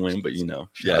Packers didn't win, but you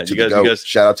guys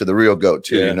shout out to the real GOAT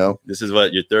too. This is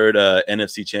your third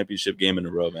NFC Championship game in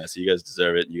a row, man. So you guys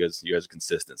deserve it. You guys are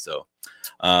consistent. So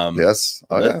yes,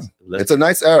 it's a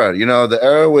nice era. The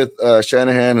era with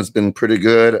Shanahan has been pretty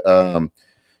good.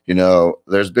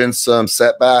 There's been some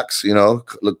setbacks.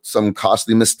 Some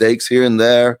costly mistakes here and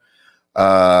there.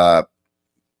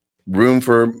 Room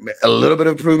for a little bit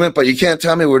of improvement, but you can't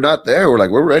tell me we're not there.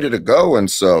 We're ready to go, and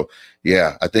so.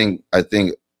 Yeah, I think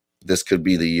this could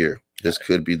be the year. This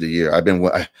could be the year. I've been.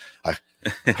 Yeah.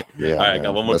 All right, I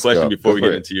got one more question before we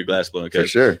get into your glass blown. Okay, for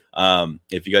sure.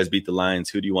 If you guys beat the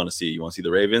Lions, who do you want to see? You want to see the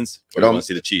Ravens or do you want to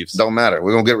see the Chiefs? Don't matter.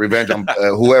 We're gonna get revenge on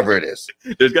whoever it is.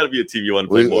 There's got to be a team you want to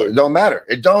play more. Don't matter.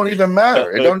 It don't even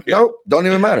matter. It don't. Nope. Don't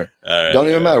even matter. All right, don't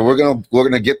even matter. We're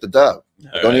gonna get the dub.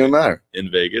 Don't even matter. In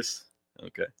Vegas.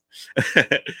 Okay.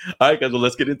 All right, guys. Well,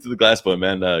 let's get into the glass point,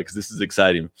 man, because this is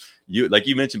exciting. Like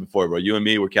you mentioned before, bro. You and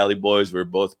me, we're Cali boys. We're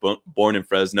both born in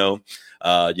Fresno.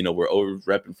 We're over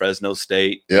repping Fresno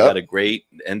State. Yeah.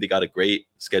 They got a great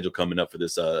schedule coming up for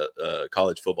this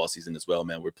college football season as well,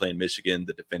 man. We're playing Michigan,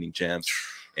 the defending champs.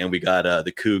 and we got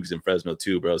the Cougs in Fresno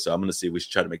too, bro. So I'm gonna see. We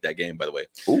should try to make that game, by the way.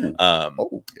 Ooh.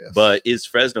 Yes. But is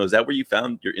that where you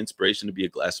found your inspiration to be a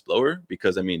glass blower?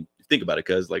 Because I mean, think about it,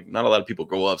 because like not a lot of people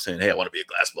grow up saying, "Hey, I want to be a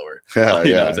glass blower." You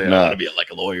know what I'm saying? I want to be like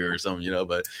a lawyer or something, you know.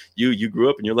 But you grew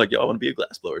up and you're like, "Yo, I want to be a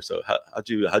glass blower." So how'd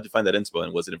you find that inspo,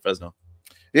 and was it in Fresno?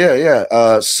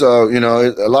 Yeah. So you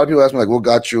know, a lot of people ask me like, "What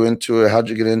got you into it? How'd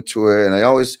you get into it?" And I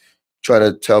always try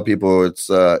to tell people it's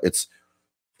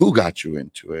who got you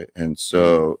into it. And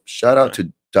so shout out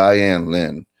to Diane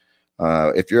Lynn.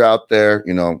 If you're out there,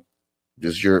 you know,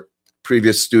 just your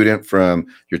previous student from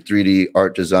your 3D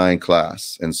art design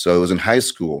class. And so it was in high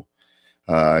school,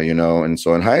 you know, and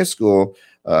so in high school,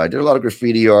 I did a lot of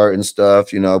graffiti art and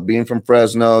stuff, you know, being from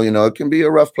Fresno, you know, it can be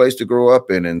a rough place to grow up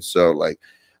in. And so like,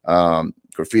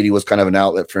 graffiti was kind of an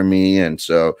outlet for me. And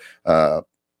so,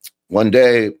 one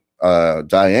day,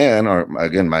 Diane, or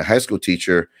again, my high school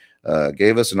teacher,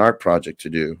 gave us an art project to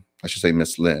do. I should say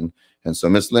Miss Lynn. And so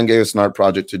Miss Lynn gave us an art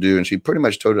project to do, and she pretty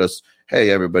much told us, "Hey,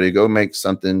 everybody, go make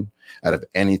something out of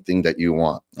anything that you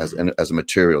want as a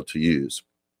material to use."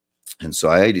 And so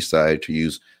I decided to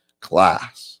use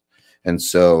glass. And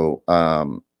so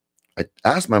I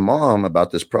asked my mom about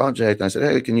this project. And I said,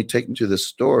 "Hey, can you take me to this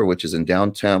store, which is in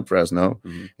downtown Fresno?"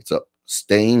 It's a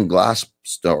stained glass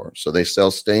store. So they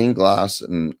sell stained glass,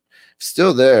 and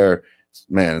still there.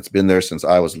 Man, it's been there since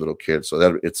I was a little kid, so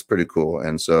that it's pretty cool.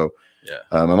 And so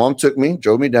my mom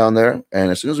drove me down there,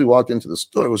 and as soon as we walked into the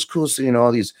store, it was cool seeing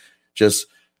all these just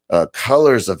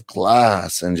colors of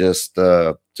glass, and just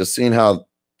seeing how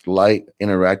light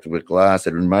interacted with glass.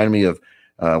 It reminded me of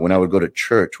when I would go to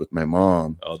church with my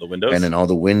mom. Oh, the windows? And then all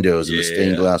the windows and the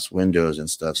stained glass windows and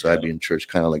stuff. So I'd be in church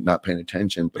kind of like not paying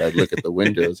attention, but I'd look at the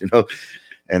windows, you know.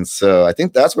 And so I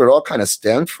think that's where it all kind of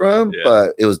stemmed from.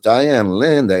 But it was Diane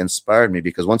Lynn that inspired me,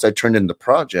 because once I turned in the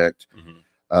project,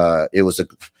 it was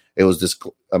this.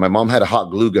 My mom had a hot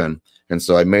glue gun, and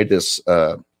so I made this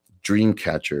dream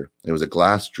catcher. It was a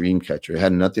glass dream catcher. It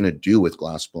had nothing to do with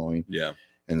glass blowing. Yeah.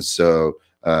 And so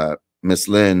Miss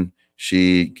Lynn,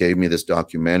 she gave me this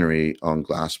documentary on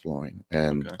glass blowing,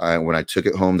 and when I took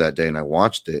it home that day and I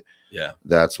watched it,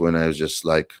 that's when I was just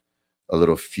like a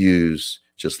little fuse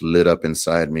just lit up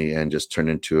inside me and just turned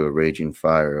into a raging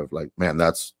fire of like, man,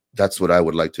 that's what I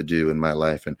would like to do in my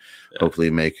life, and hopefully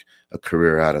make a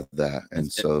career out of that.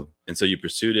 And so you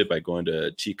pursued it by going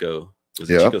to Chico. Was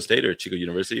it Chico State or Chico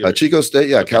University? Chico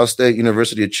State, Cal State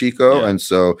University of Chico. And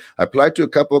so I applied to a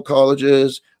couple of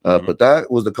colleges, but that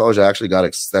was the college I actually got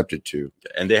accepted to.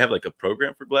 And they have like a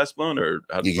program for glass blown, or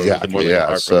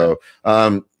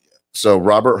So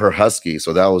Robert Herhusky,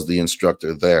 so that was the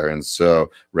instructor there, and so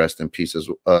rest in peace,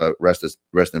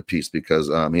 because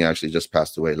he actually just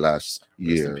passed away last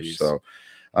year. So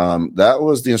that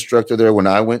was the instructor there when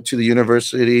I went to the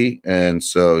university, and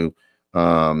so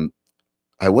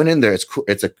I went in there.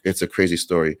 It's a crazy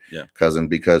story, cousin,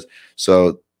 because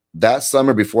so that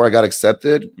summer before I got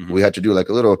accepted, we had to do like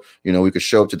a little, you know, we could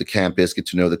show up to the campus, get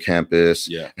to know the campus,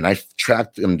 and I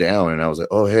tracked him down, and I was like,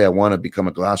 "Oh, hey, I want to become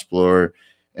a glass blower.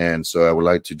 And so I would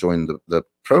like to join the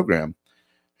program."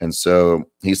 And so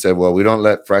he said, "Well, we don't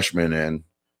let freshmen in,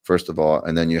 first of all,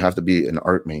 and then you have to be an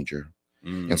art major."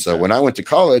 And so when I went to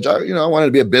college, I wanted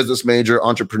to be a business major,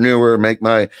 entrepreneur, make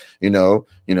my,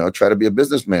 try to be a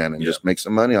businessman and just make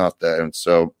some money off that. And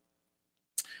so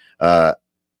I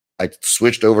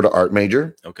switched over to art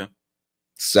major. Okay.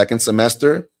 Second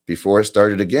semester, before I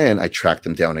started again, I tracked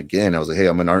him down again. I was like, "Hey,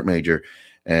 I'm an art major.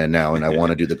 And I want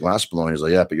to do the glass blowing." He's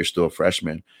like, "Yeah, but you're still a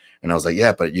freshman." And I was like,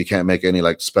 "Yeah, but you can't make any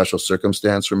like special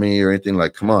circumstance for me or anything.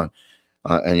 Like, come on."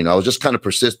 And I was just kind of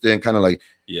persistent, kind of like,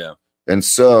 And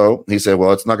so he said,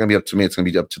 "Well, it's not going to be up to me. It's going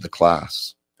to be up to the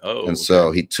class."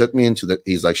 So he took me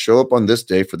he's like, "Show up on this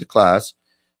day for the class.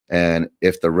 And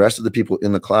if the rest of the people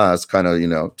in the class kind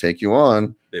of, take you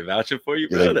on, they vouching for you,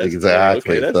 bro."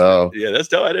 Exactly. That's dope.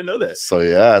 I didn't know that.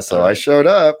 So I showed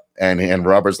up, and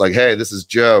Robert's like, "Hey, this is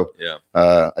Joe.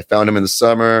 I found him in the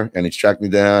summer, and he tracked me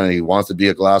down, and he wants to be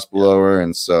a glass blower.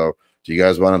 And so, do you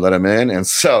guys want to let him in?" And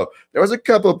so there was a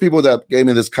couple of people that gave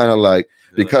me this kind of like,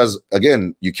 because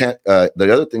again, you can't. The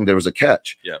other thing, there was a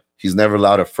catch. He's never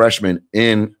allowed a freshman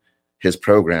in his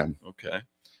program. Okay.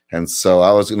 And so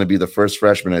I was going to be the first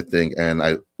freshman, I think. And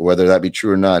whether that be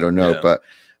true or not, I don't know. But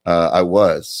I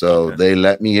was. So they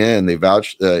let me in. They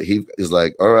vouched. He is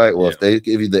like, "All right, well, if they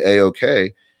give you the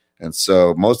A-OK." And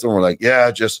so most of them were like,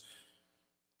 "Yeah, just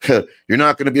you're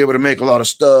not going to be able to make a lot of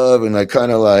stuff. And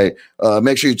kind of like,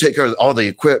 make sure you take care of all the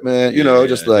equipment,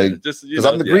 because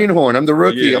I'm the greenhorn. I'm the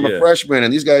rookie. I'm a freshman.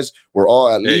 And these guys were all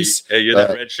at least. Hey, you're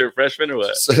that red shirt freshman or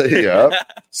what?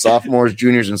 Sophomores,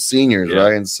 juniors, and seniors.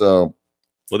 Right. And so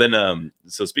Well, then,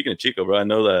 so speaking of Chico, bro, I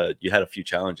know that you had a few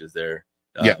challenges there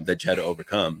that you had to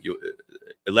overcome. You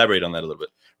elaborate on that a little bit.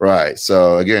 Right.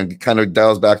 So again, it kind of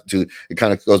goes back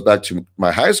to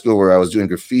my high school where I was doing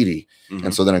graffiti. Mm-hmm.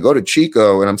 And so then I go to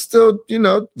Chico and I'm still,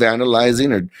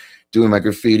 vandalizing or doing my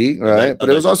graffiti. Right. But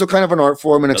it was also kind of an art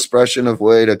form and expression of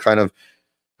way to kind of,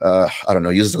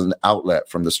 use it as an outlet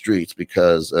from the streets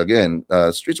because again,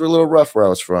 streets were a little rough where I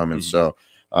was from. And so,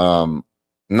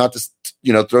 not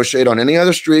to, throw shade on any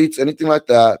other streets, anything like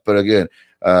that. But again,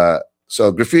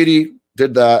 so graffiti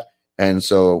did that. And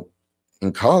so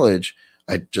in college,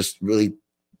 I just really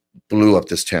blew up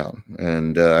this town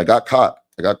and I got caught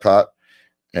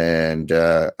and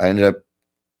I ended up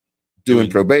doing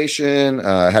probation.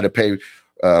 I had to pay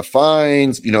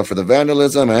fines, for the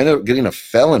vandalism. I ended up getting a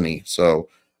felony. So,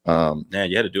 man,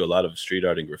 you had to do a lot of street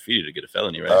art and graffiti to get a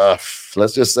felony, right?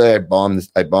 Let's just say I bombed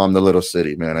the little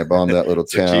city, man. I bombed that little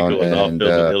town. Chico was all filled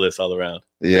with illus all around.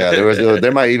 Yeah,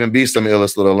 there might even be some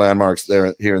illus little landmarks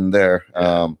there, here and there.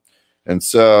 And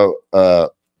so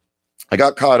I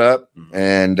got caught up,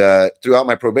 and throughout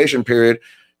my probation period,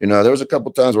 there was a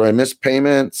couple times where I missed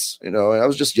payments. I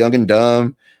was just young and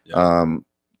dumb. Yeah.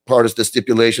 Part of the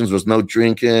stipulations was no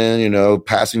drinking,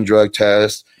 passing drug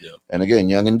tests. Yeah. And again,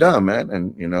 young and dumb, man.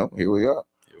 And here we are.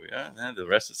 Man. The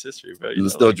rest is history, bro.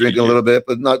 Still drinking a little bit,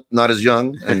 but not as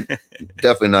young, and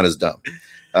definitely not as dumb.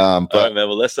 But all right, man.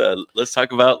 Well, let's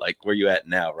talk about like where you at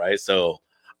now, right? So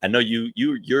I know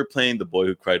you're playing the boy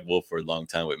who cried wolf for a long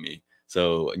time with me.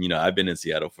 So, I've been in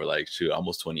Seattle for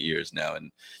almost 20 years now.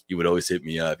 And you would always hit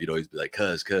me up. You'd always be like,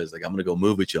 cuz, like, I'm going to go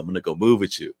move with you. I'm going to go move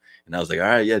with you. And I was like, all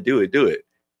right, yeah, do it.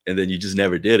 And then you just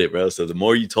never did it, bro. So the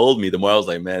more you told me, the more I was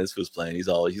like, man, this fool's playing. He's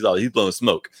blowing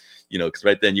smoke, because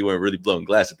right then you weren't really blowing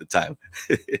glass at the time.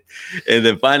 And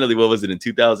then finally, what was it in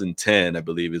 2010, I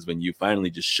believe, is when you finally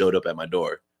just showed up at my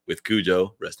door with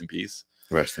Cujo, rest in peace.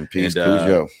 Rest in peace, and,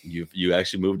 Cujo. You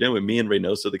actually moved in with me and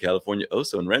Reynoso, the California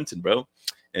Oso in Renton, bro.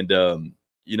 And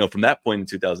from that point in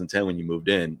 2010, when you moved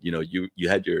in, you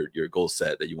had your goal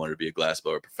set that you wanted to be a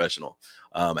glassblower professional.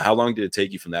 How long did it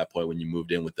take you from that point when you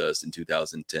moved in with us in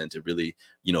 2010 to really,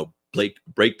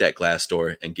 break that glass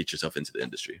door and get yourself into the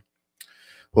industry?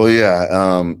 Well, yeah,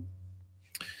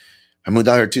 I moved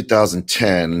out here in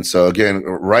 2010, and so again,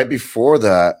 right before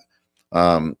that,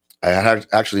 I had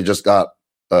actually just got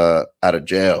out of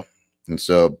jail, and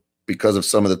so because of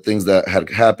some of the things that had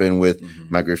happened with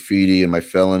my graffiti and my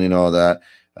felony and all that,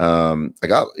 I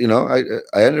got,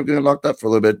 I ended up getting locked up for a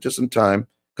little bit, just some time,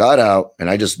 got out, and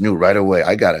I just knew right away,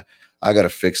 I gotta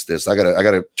fix this. I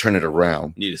gotta turn it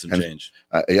around. Needed some change.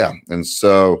 Yeah. And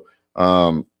so,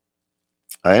 I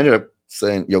ended up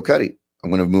saying, yo, Cuddy, I'm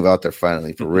going to move out there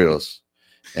finally for reals.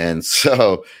 And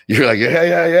so you're like,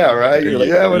 yeah. Right. You're like,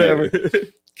 yeah, whatever.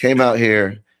 Came out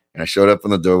here and I showed up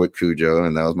on the door with Cujo,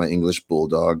 and that was my English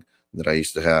bulldog that I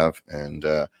used to have. And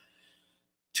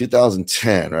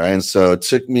 2010, right? And so it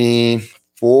took me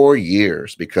 4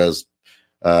 years because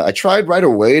I tried right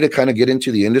away to kind of get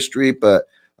into the industry, but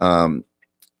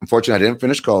unfortunately, I didn't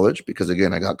finish college because,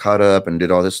 again, I got caught up and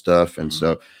did all this stuff. And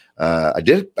so I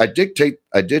did take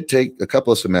a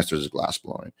couple of semesters of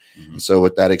glassblowing. And so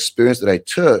with that experience that I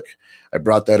took, I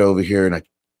brought that over here, and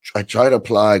I tried to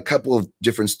apply a couple of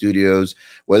different studios,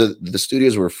 whether the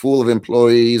studios were full of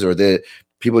employees or that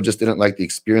people just didn't like the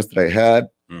experience that I had.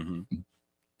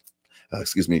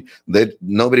 Excuse me.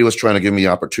 Nobody was trying to give me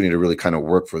the opportunity to really kind of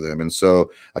work for them. And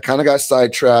so I kind of got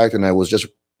sidetracked, and I was just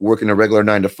working a regular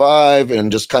 9 to 5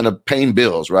 and just kind of paying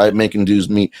bills, right? Making dues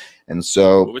meet. And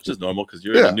so, which is normal because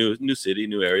you're in a new city,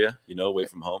 new area, away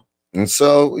from home. And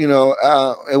so,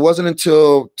 it wasn't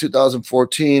until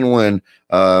 2014 when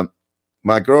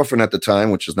my girlfriend at the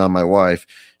time, which is now my wife,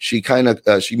 she kind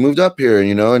of she moved up here,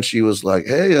 and she was like,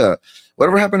 hey,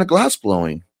 whatever happened to glass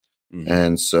blowing?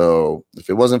 And so if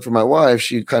it wasn't for my wife,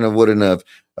 she kind of wouldn't have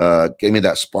gave me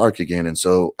that spark again. And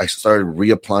so I started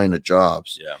reapplying to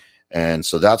jobs. Yeah. And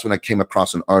so that's when I came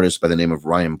across an artist by the name of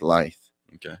Ryan Blythe.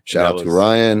 Okay. Shout out to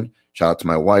Ryan. Shout out to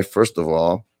my wife, first of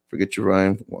all. Forget you,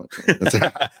 Ryan.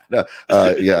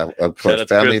 Yeah, of course.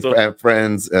 Family and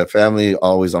friends, family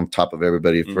always on top of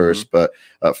everybody first, but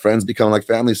friends become like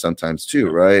family sometimes too,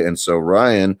 right? And so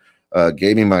Ryan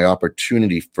gave me my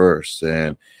opportunity first,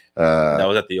 and that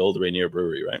was at the old Rainier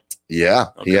Brewery, right? Yeah,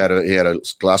 okay. He had a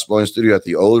glassblowing studio at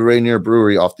the old Rainier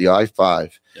Brewery off the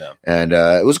I-5. Yeah, and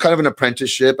it was kind of an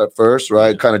apprenticeship at first,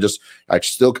 right? Kind of I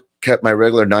still kept my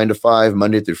regular 9 to 5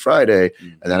 Monday through Friday,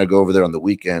 and then I'd go over there on the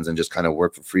weekends and just kind of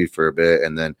work for free for a bit,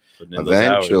 and then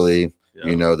eventually,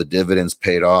 the dividends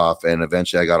paid off, and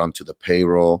eventually I got onto the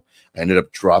payroll. I ended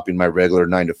up dropping my regular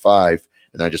 9 to 5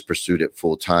 and I just pursued it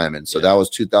full time. And so that was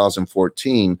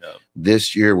 2014.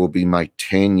 This year will be my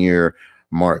 10-year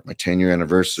mark, my 10-year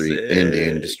anniversary in the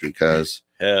industry, cuz.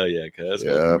 Hell yeah, cuz.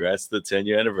 Well, congrats to the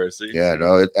 10-year anniversary. Yeah,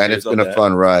 no, it's been a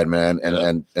fun ride, man.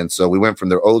 And so we went from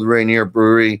the old Rainier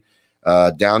Brewery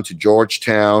down to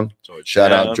Georgetown.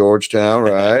 Shout out Georgetown,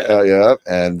 right?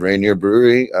 And Rainier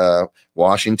Brewery,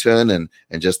 Washington, and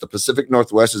just the Pacific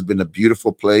Northwest has been a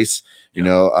beautiful place. You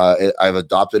know, I've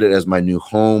adopted it as my new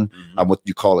home. I'm what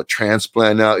you call a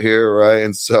transplant out here, right?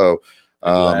 And so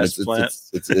it's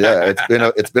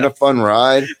been a fun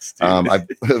ride. I've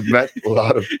met a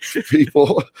lot of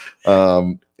people,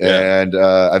 and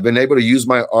I've been able to use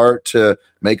my art to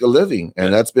make a living,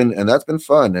 and that's been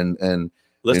fun. And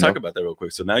let's talk about that real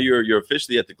quick. So now you're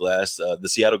officially at the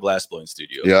Seattle Glassblowing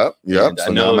studio. Yeah.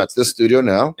 So now I'm at this studio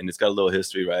now, and it's got a little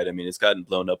history, right? I mean, it's gotten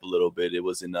blown up a little bit. It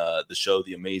was in the show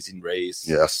The Amazing Race.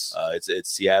 Yes.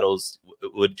 It's Seattle's.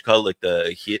 What you call it, like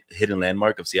the hidden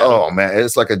landmark of Seattle? Oh man,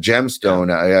 it's like a gemstone.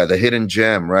 The hidden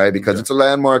gem, right? Because it's a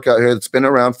landmark out here that's been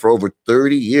around for over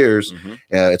 30 years.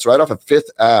 It's right off of Fifth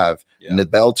Ave in the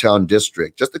Belltown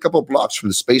district, just a couple of blocks from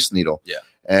the Space Needle.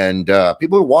 And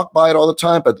people walk by it all the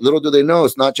time, but little do they know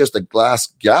it's not just a glass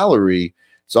gallery.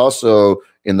 It's also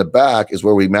in the back is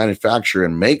where we manufacture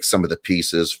and make some of the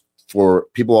pieces for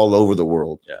people all over the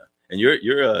world. And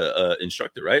you're a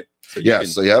instructor, right?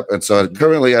 So And so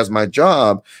currently, as my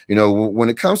job, you know, when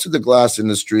it comes to the glass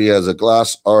industry as a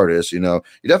glass artist, you know,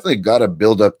 you definitely got to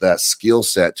build up that skill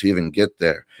set to even get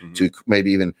there, to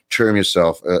maybe even term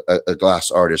yourself a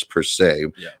glass artist per se.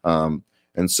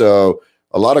 And so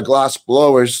a lot of glass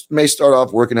blowers may start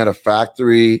off working at a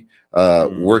factory,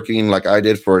 working like I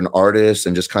did for an artist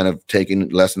and just kind of taking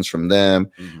lessons from them,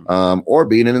 or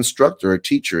being an instructor, a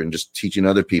teacher, and just teaching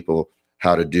other people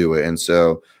how to do it. And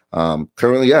so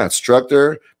currently,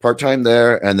 instructor, part-time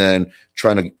there, and then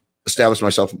trying to establish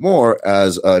myself more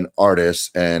as an artist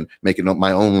and making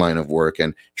my own line of work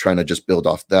and trying to just build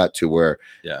off that to where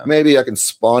maybe I can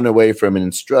spawn away from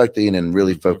instructing and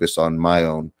really focus on my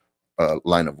own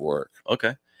line of work.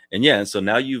 Okay. And so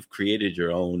now you've created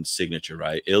your own signature,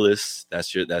 right? Illus,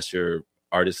 that's your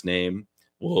artist name.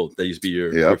 Well, that used to be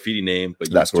your graffiti name, but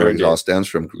that's where it all stems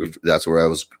from. That's where I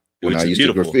was when I used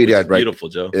to graffiti. I'd write beautiful,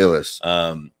 Joe. Illus,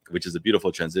 which is a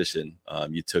beautiful transition.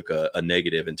 You took a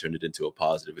negative and turned it into a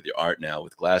positive with your art now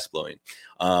with glass blowing.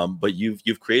 But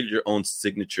you've created your own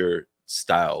signature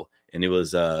style, and it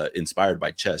was inspired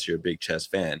by chess. You're a big chess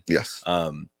fan. Yes.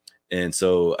 And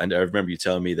so I remember you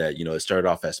telling me that, you know, it started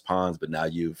off as pawns, but now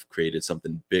you've created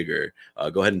something bigger.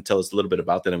 Go ahead and tell us a little bit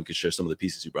about that, and we can share some of the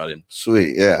pieces you brought in.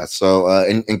 Sweet. Yeah. So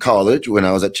in college, when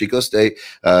I was at Chico State,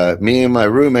 me and my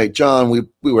roommate, John,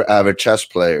 we were avid chess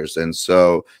players. And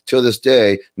so till this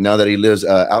day, now that he lives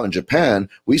out in Japan,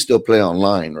 we still play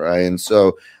online. Right. And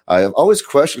so I've always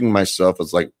questioned myself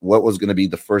as like, what was going to be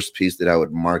the first piece that I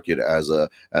would market as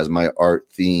my art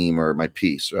theme or my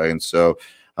piece. Right. And so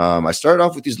I started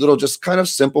off with these little, just kind of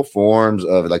simple forms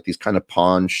of like these kind of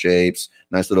pawn shapes,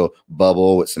 nice little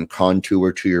bubble with some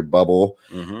contour to your bubble.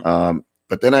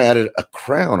 But then I added a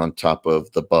crown on top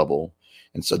of the bubble.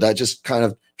 And so that just kind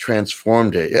of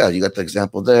transformed it. Yeah, you got the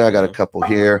example there. I got a couple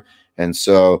here. And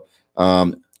so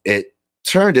it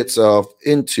turned itself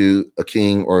into a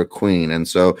king or a queen. And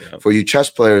so for you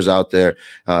chess players out there,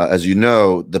 as you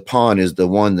know, the pawn is the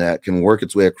one that can work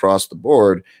its way across the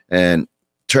board and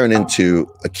turn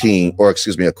into a king, or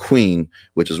a queen,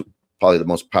 which is probably the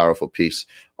most powerful piece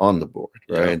on the board,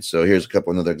 right? And so here's a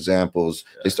couple of other examples.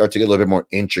 They start to get a little bit more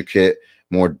intricate,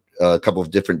 more a couple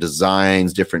of different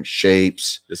designs, different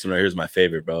shapes. This one right here is my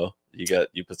favorite, bro.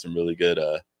 You put some really good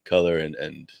color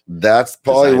and that's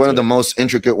probably one of the most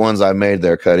intricate ones I made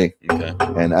there, Cuddy. Okay.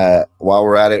 And while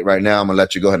we're at it right now, I'm gonna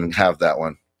let you go ahead and have that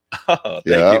one. Oh, thank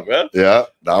you, bro. Yeah,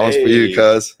 that one's for you,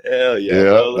 cuz. Hell yeah.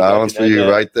 Yeah, that one's for you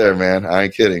right there, man. I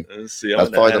ain't kidding. Let's see, that's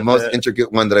probably the most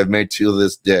intricate one that I've made till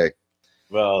this day.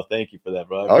 Well, thank you for that,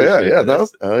 bro. I'm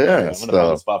gonna find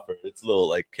a spot for it. It's a little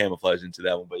like camouflage into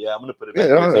that one, but yeah, I'm gonna put it back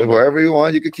wherever you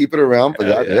want. You could keep it around,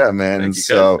 but man. And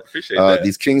so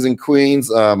these kings and queens,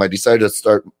 I decided to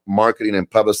start marketing and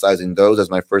publicizing those as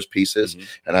my first pieces,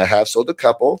 and I have sold a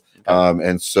couple.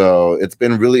 And so it's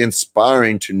been really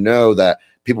inspiring to know that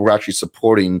people were actually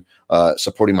supporting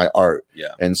my art.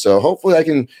 Yeah. And so hopefully I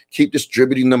can keep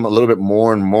distributing them a little bit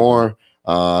more and more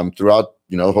throughout,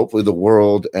 hopefully the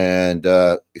world, and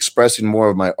expressing more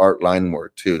of my art line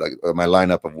work too, like my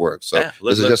lineup of work. So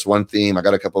this is just one theme. I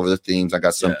got a couple of other themes. I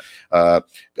got some,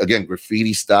 again,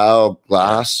 graffiti style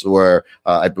glass where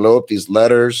I blow up these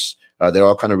letters. They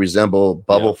all kind of resemble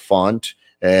bubble font.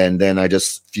 and then I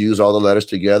just fuse all the letters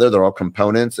together. They're all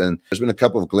components, and there's been a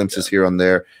couple of glimpses here and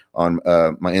there on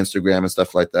my Instagram and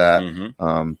stuff like that.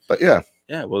 But yeah.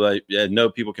 Yeah, well, I know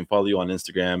people can follow you on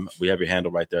Instagram. We have your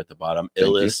handle right there at the bottom,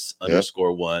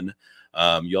 illus_1.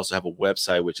 You also have a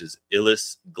website, which is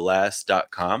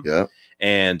illusglass.com. Yeah.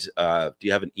 And do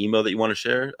you have an email that you want to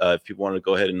share? If people want to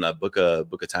go ahead and book a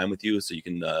time with you so you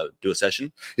can do a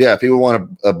session? Yeah, if people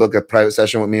want to book a private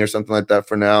session with me or something like that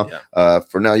for now,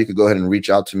 you could go ahead and reach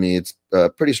out to me. It's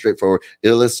pretty straightforward.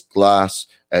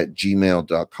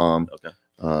 illusglass@gmail.com. Okay.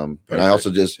 And I also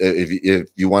just, if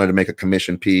you wanted to make a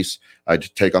commission piece, I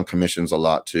just take on commissions a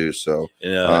lot too. So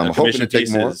I'm hoping to take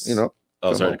more,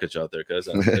 Oh, sorry to cut you out there, because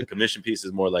the commission piece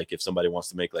is more like if somebody wants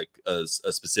to make like a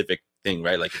specific thing,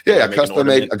 right? Like a custom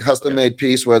made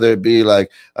piece, whether it be like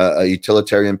a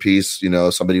utilitarian piece,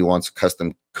 somebody wants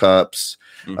custom cups,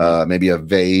 maybe a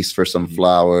vase for some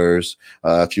flowers.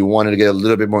 If you wanted to get a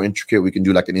little bit more intricate, we can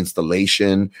do like an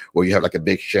installation where you have like a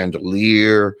big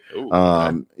chandelier. Ooh,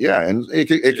 and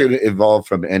it could evolve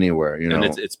from anywhere, And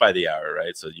it's by the hour,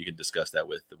 right? So you can discuss that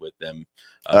with them.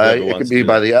 It could be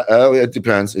by the hour. It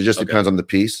depends. It just depends on the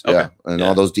piece. Okay. Yeah. And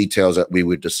all those details that we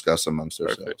would discuss amongst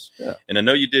ourselves. Yeah. And I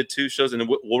know you did 2 shows, and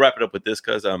we'll wrap it up with this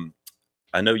because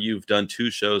I know you've done 2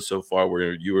 shows so far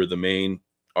where you were the main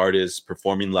artist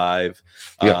performing live.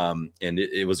 And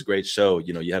it was a great show.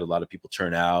 You had a lot of people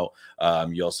turn out.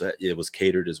 You also, it was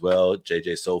catered as well.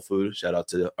 JJ Soul Food. Shout out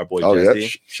to our boy Jesse. Yeah.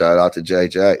 Shout out to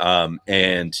JJ.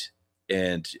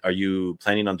 And are you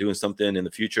planning on doing something in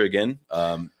the future again?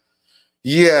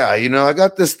 Yeah, I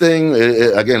got this thing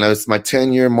again. It's my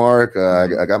 10-year mark.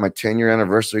 I got my 10-year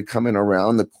anniversary coming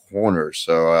around the corner,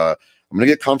 so I'm gonna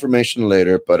get confirmation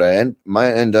later. But I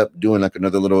might end up doing like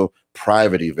another little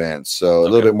private event, so a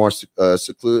little bit more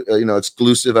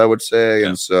exclusive, I would say.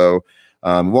 And so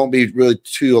won't be really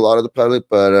to a lot of the public,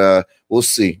 but we'll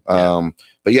see. But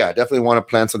yeah, definitely want to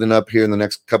plan something up here in the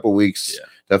next couple weeks. Yeah.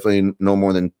 Definitely no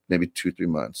more than maybe 2-3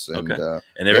 months. And,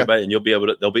 and everybody, and you'll be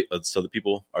able to, so the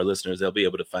people, our listeners, they'll be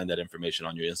able to find that information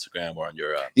on your Instagram or on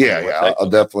your, I'll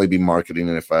definitely be marketing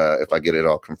it if I get it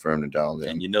all confirmed and dialed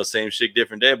in. And same shit,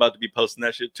 different day, about to be posting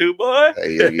that shit too, boy.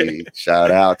 Hey,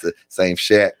 shout out to same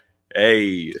shit.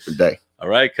 Hey, different day. All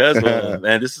right, cuz,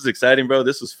 man, this is exciting, bro.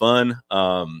 This was fun.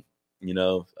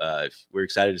 We're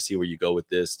excited to see where you go with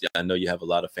this. I know you have a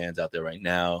lot of fans out there right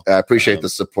now. I appreciate the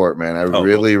support, man. I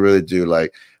really, really do.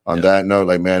 Like on that note,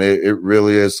 like, man, it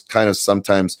really is kind of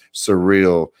sometimes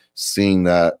surreal seeing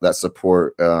that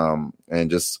support. And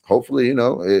just hopefully,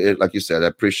 like you said, I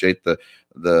appreciate the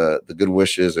good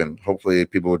wishes, and hopefully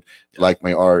people would like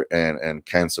my art and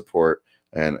can support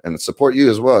and support you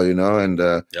as well, and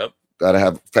gotta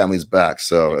have families back.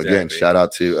 So again, shout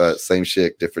out to Same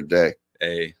Shit, Different Day.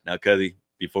 Hey, now, Cuddy,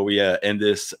 before we end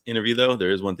this interview, though,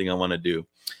 there is one thing I want to do.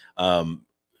 Can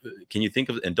you think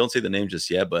of, and don't say the name just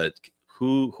yet, but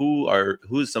who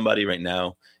is somebody right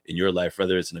now in your life,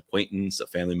 whether it's an acquaintance, a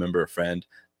family member, a friend,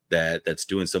 that's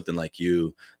doing something like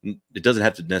you? It doesn't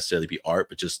have to necessarily be art,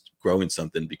 but just growing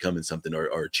something, becoming something, or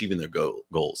achieving their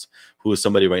goals. Who is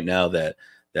somebody right now that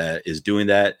is doing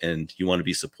that, and you want to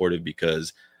be supportive?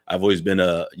 Because I've always been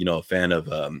a fan of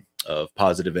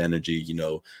positive energy.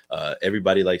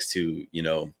 Everybody likes to,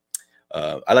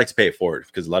 I like to pay it forward,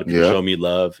 because a lot of people show me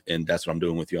love, and that's what I'm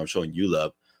doing with you. I'm showing you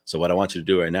love. So what I want you to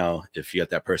do right now, if you got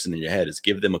that person in your head, is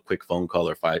give them a quick phone call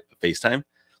or FaceTime.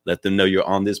 Let them know you're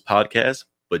on this podcast,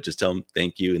 but just tell them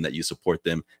thank you and that you support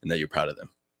them and that you're proud of them.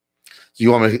 So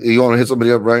you want to hit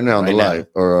somebody up right now on the live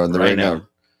or on the right now?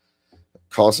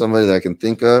 Call somebody that I can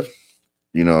think of.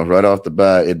 Right off the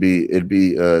bat, it'd be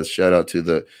shout out to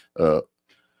the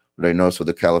Reynoso for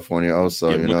the California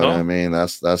also. You know what I mean?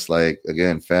 That's like,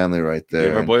 again, family right there.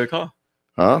 Give our boy a call.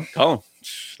 Huh? Call him.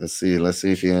 Let's see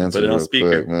if he answers real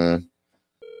quick, man.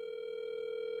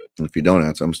 If you don't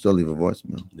answer, I'm still leave a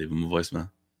voicemail. Leave him a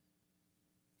voicemail.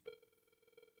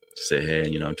 Just say,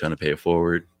 hey, I'm trying to pay it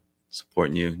forward,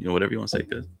 supporting you, whatever you want to say,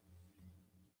 cuz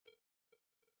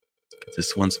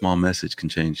this one small message can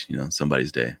change,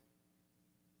 somebody's day.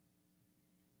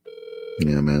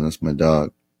 Yeah, man, that's my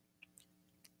dog.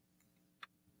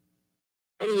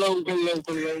 Hello.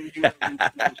 Sorry,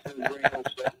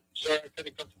 I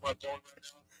couldn't come to my phone right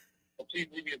now. But please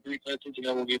leave me a brief message, and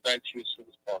I will get back to you as soon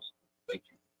as possible. Thank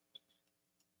you.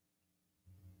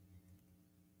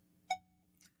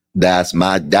 That's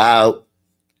my dog.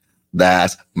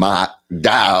 That's my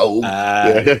dog.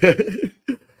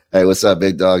 Hey, what's up,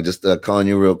 big dog? Just calling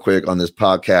you real quick on this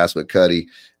podcast with Cuddy,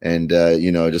 and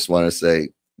just want to say,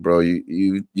 bro,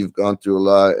 you've gone through a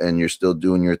lot, and you're still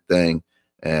doing your thing,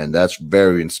 and that's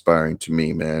very inspiring to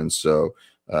me, man. So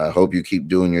I hope you keep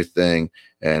doing your thing,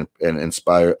 and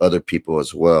inspire other people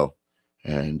as well.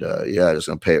 And just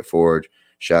gonna pay it forward.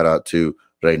 Shout out to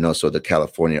Reynoso, the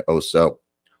California Oso.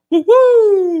 Woo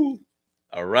woo!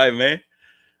 All right, man.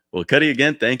 Well, Cuddy,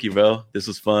 again, thank you, bro. This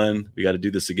was fun. We got to do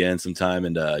this again sometime.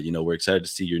 And, we're excited to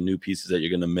see your new pieces that you're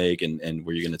going to make and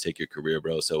where you're going to take your career,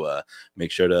 bro. So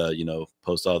make sure to,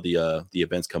 post all the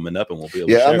events coming up and we'll be able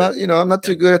to share. I'm not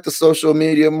too good at the social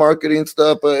media marketing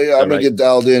stuff, but I'm going to get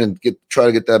dialed in and try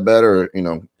to get that better,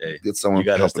 get someone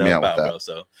helping me out with that. Bro,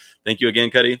 so thank you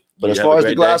again, Cuddy. But as far as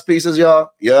the glass pieces,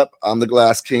 y'all, yep, I'm the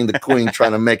glass king, the queen,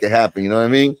 trying to make it happen. You know what I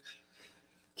mean?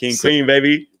 Queen,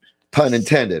 baby. Pun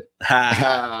intended.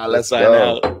 Let's sign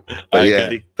out.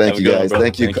 But thank you guys.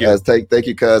 Thank you, cuz. Thank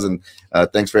you, cuz. And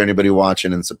thanks for anybody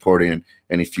watching and supporting and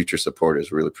any future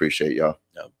supporters. Really appreciate y'all.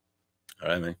 Yep. All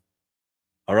right, man.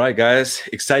 All right, guys.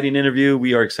 Exciting interview.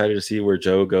 We are excited to see where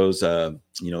Joe goes,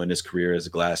 in his career as a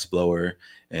glass blower.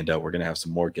 And we're going to have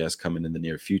some more guests coming in the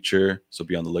near future. So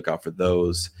be on the lookout for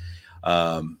those.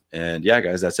 Guys,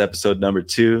 that's episode number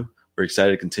 2. We're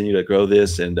excited to continue to grow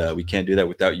this, and we can't do that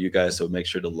without you guys. So make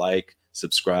sure to like,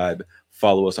 subscribe,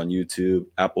 follow us on YouTube,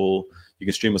 Apple. You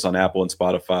can stream us on Apple and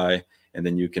Spotify, and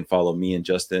then you can follow me and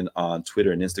Justin on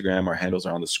Twitter and Instagram. Our handles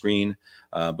are on the screen.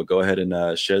 But go ahead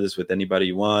and share this with anybody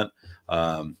you want.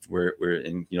 We're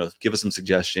in, give us some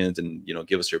suggestions and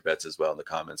give us your bets as well in the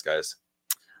comments, guys.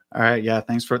 All right, yeah.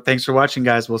 Thanks for watching,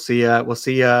 guys. We'll see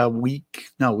week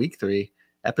 3.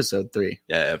 Episode 3.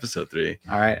 Yeah, episode 3.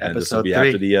 All right, and episode this will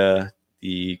be 3 after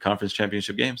the conference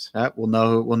championship games. We'll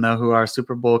know who our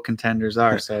Super Bowl contenders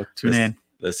are. So tune in.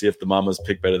 Let's see if the mamas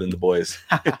pick better than the boys.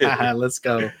 Let's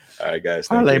go. All right, guys.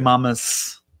 Parlay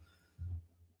mamas.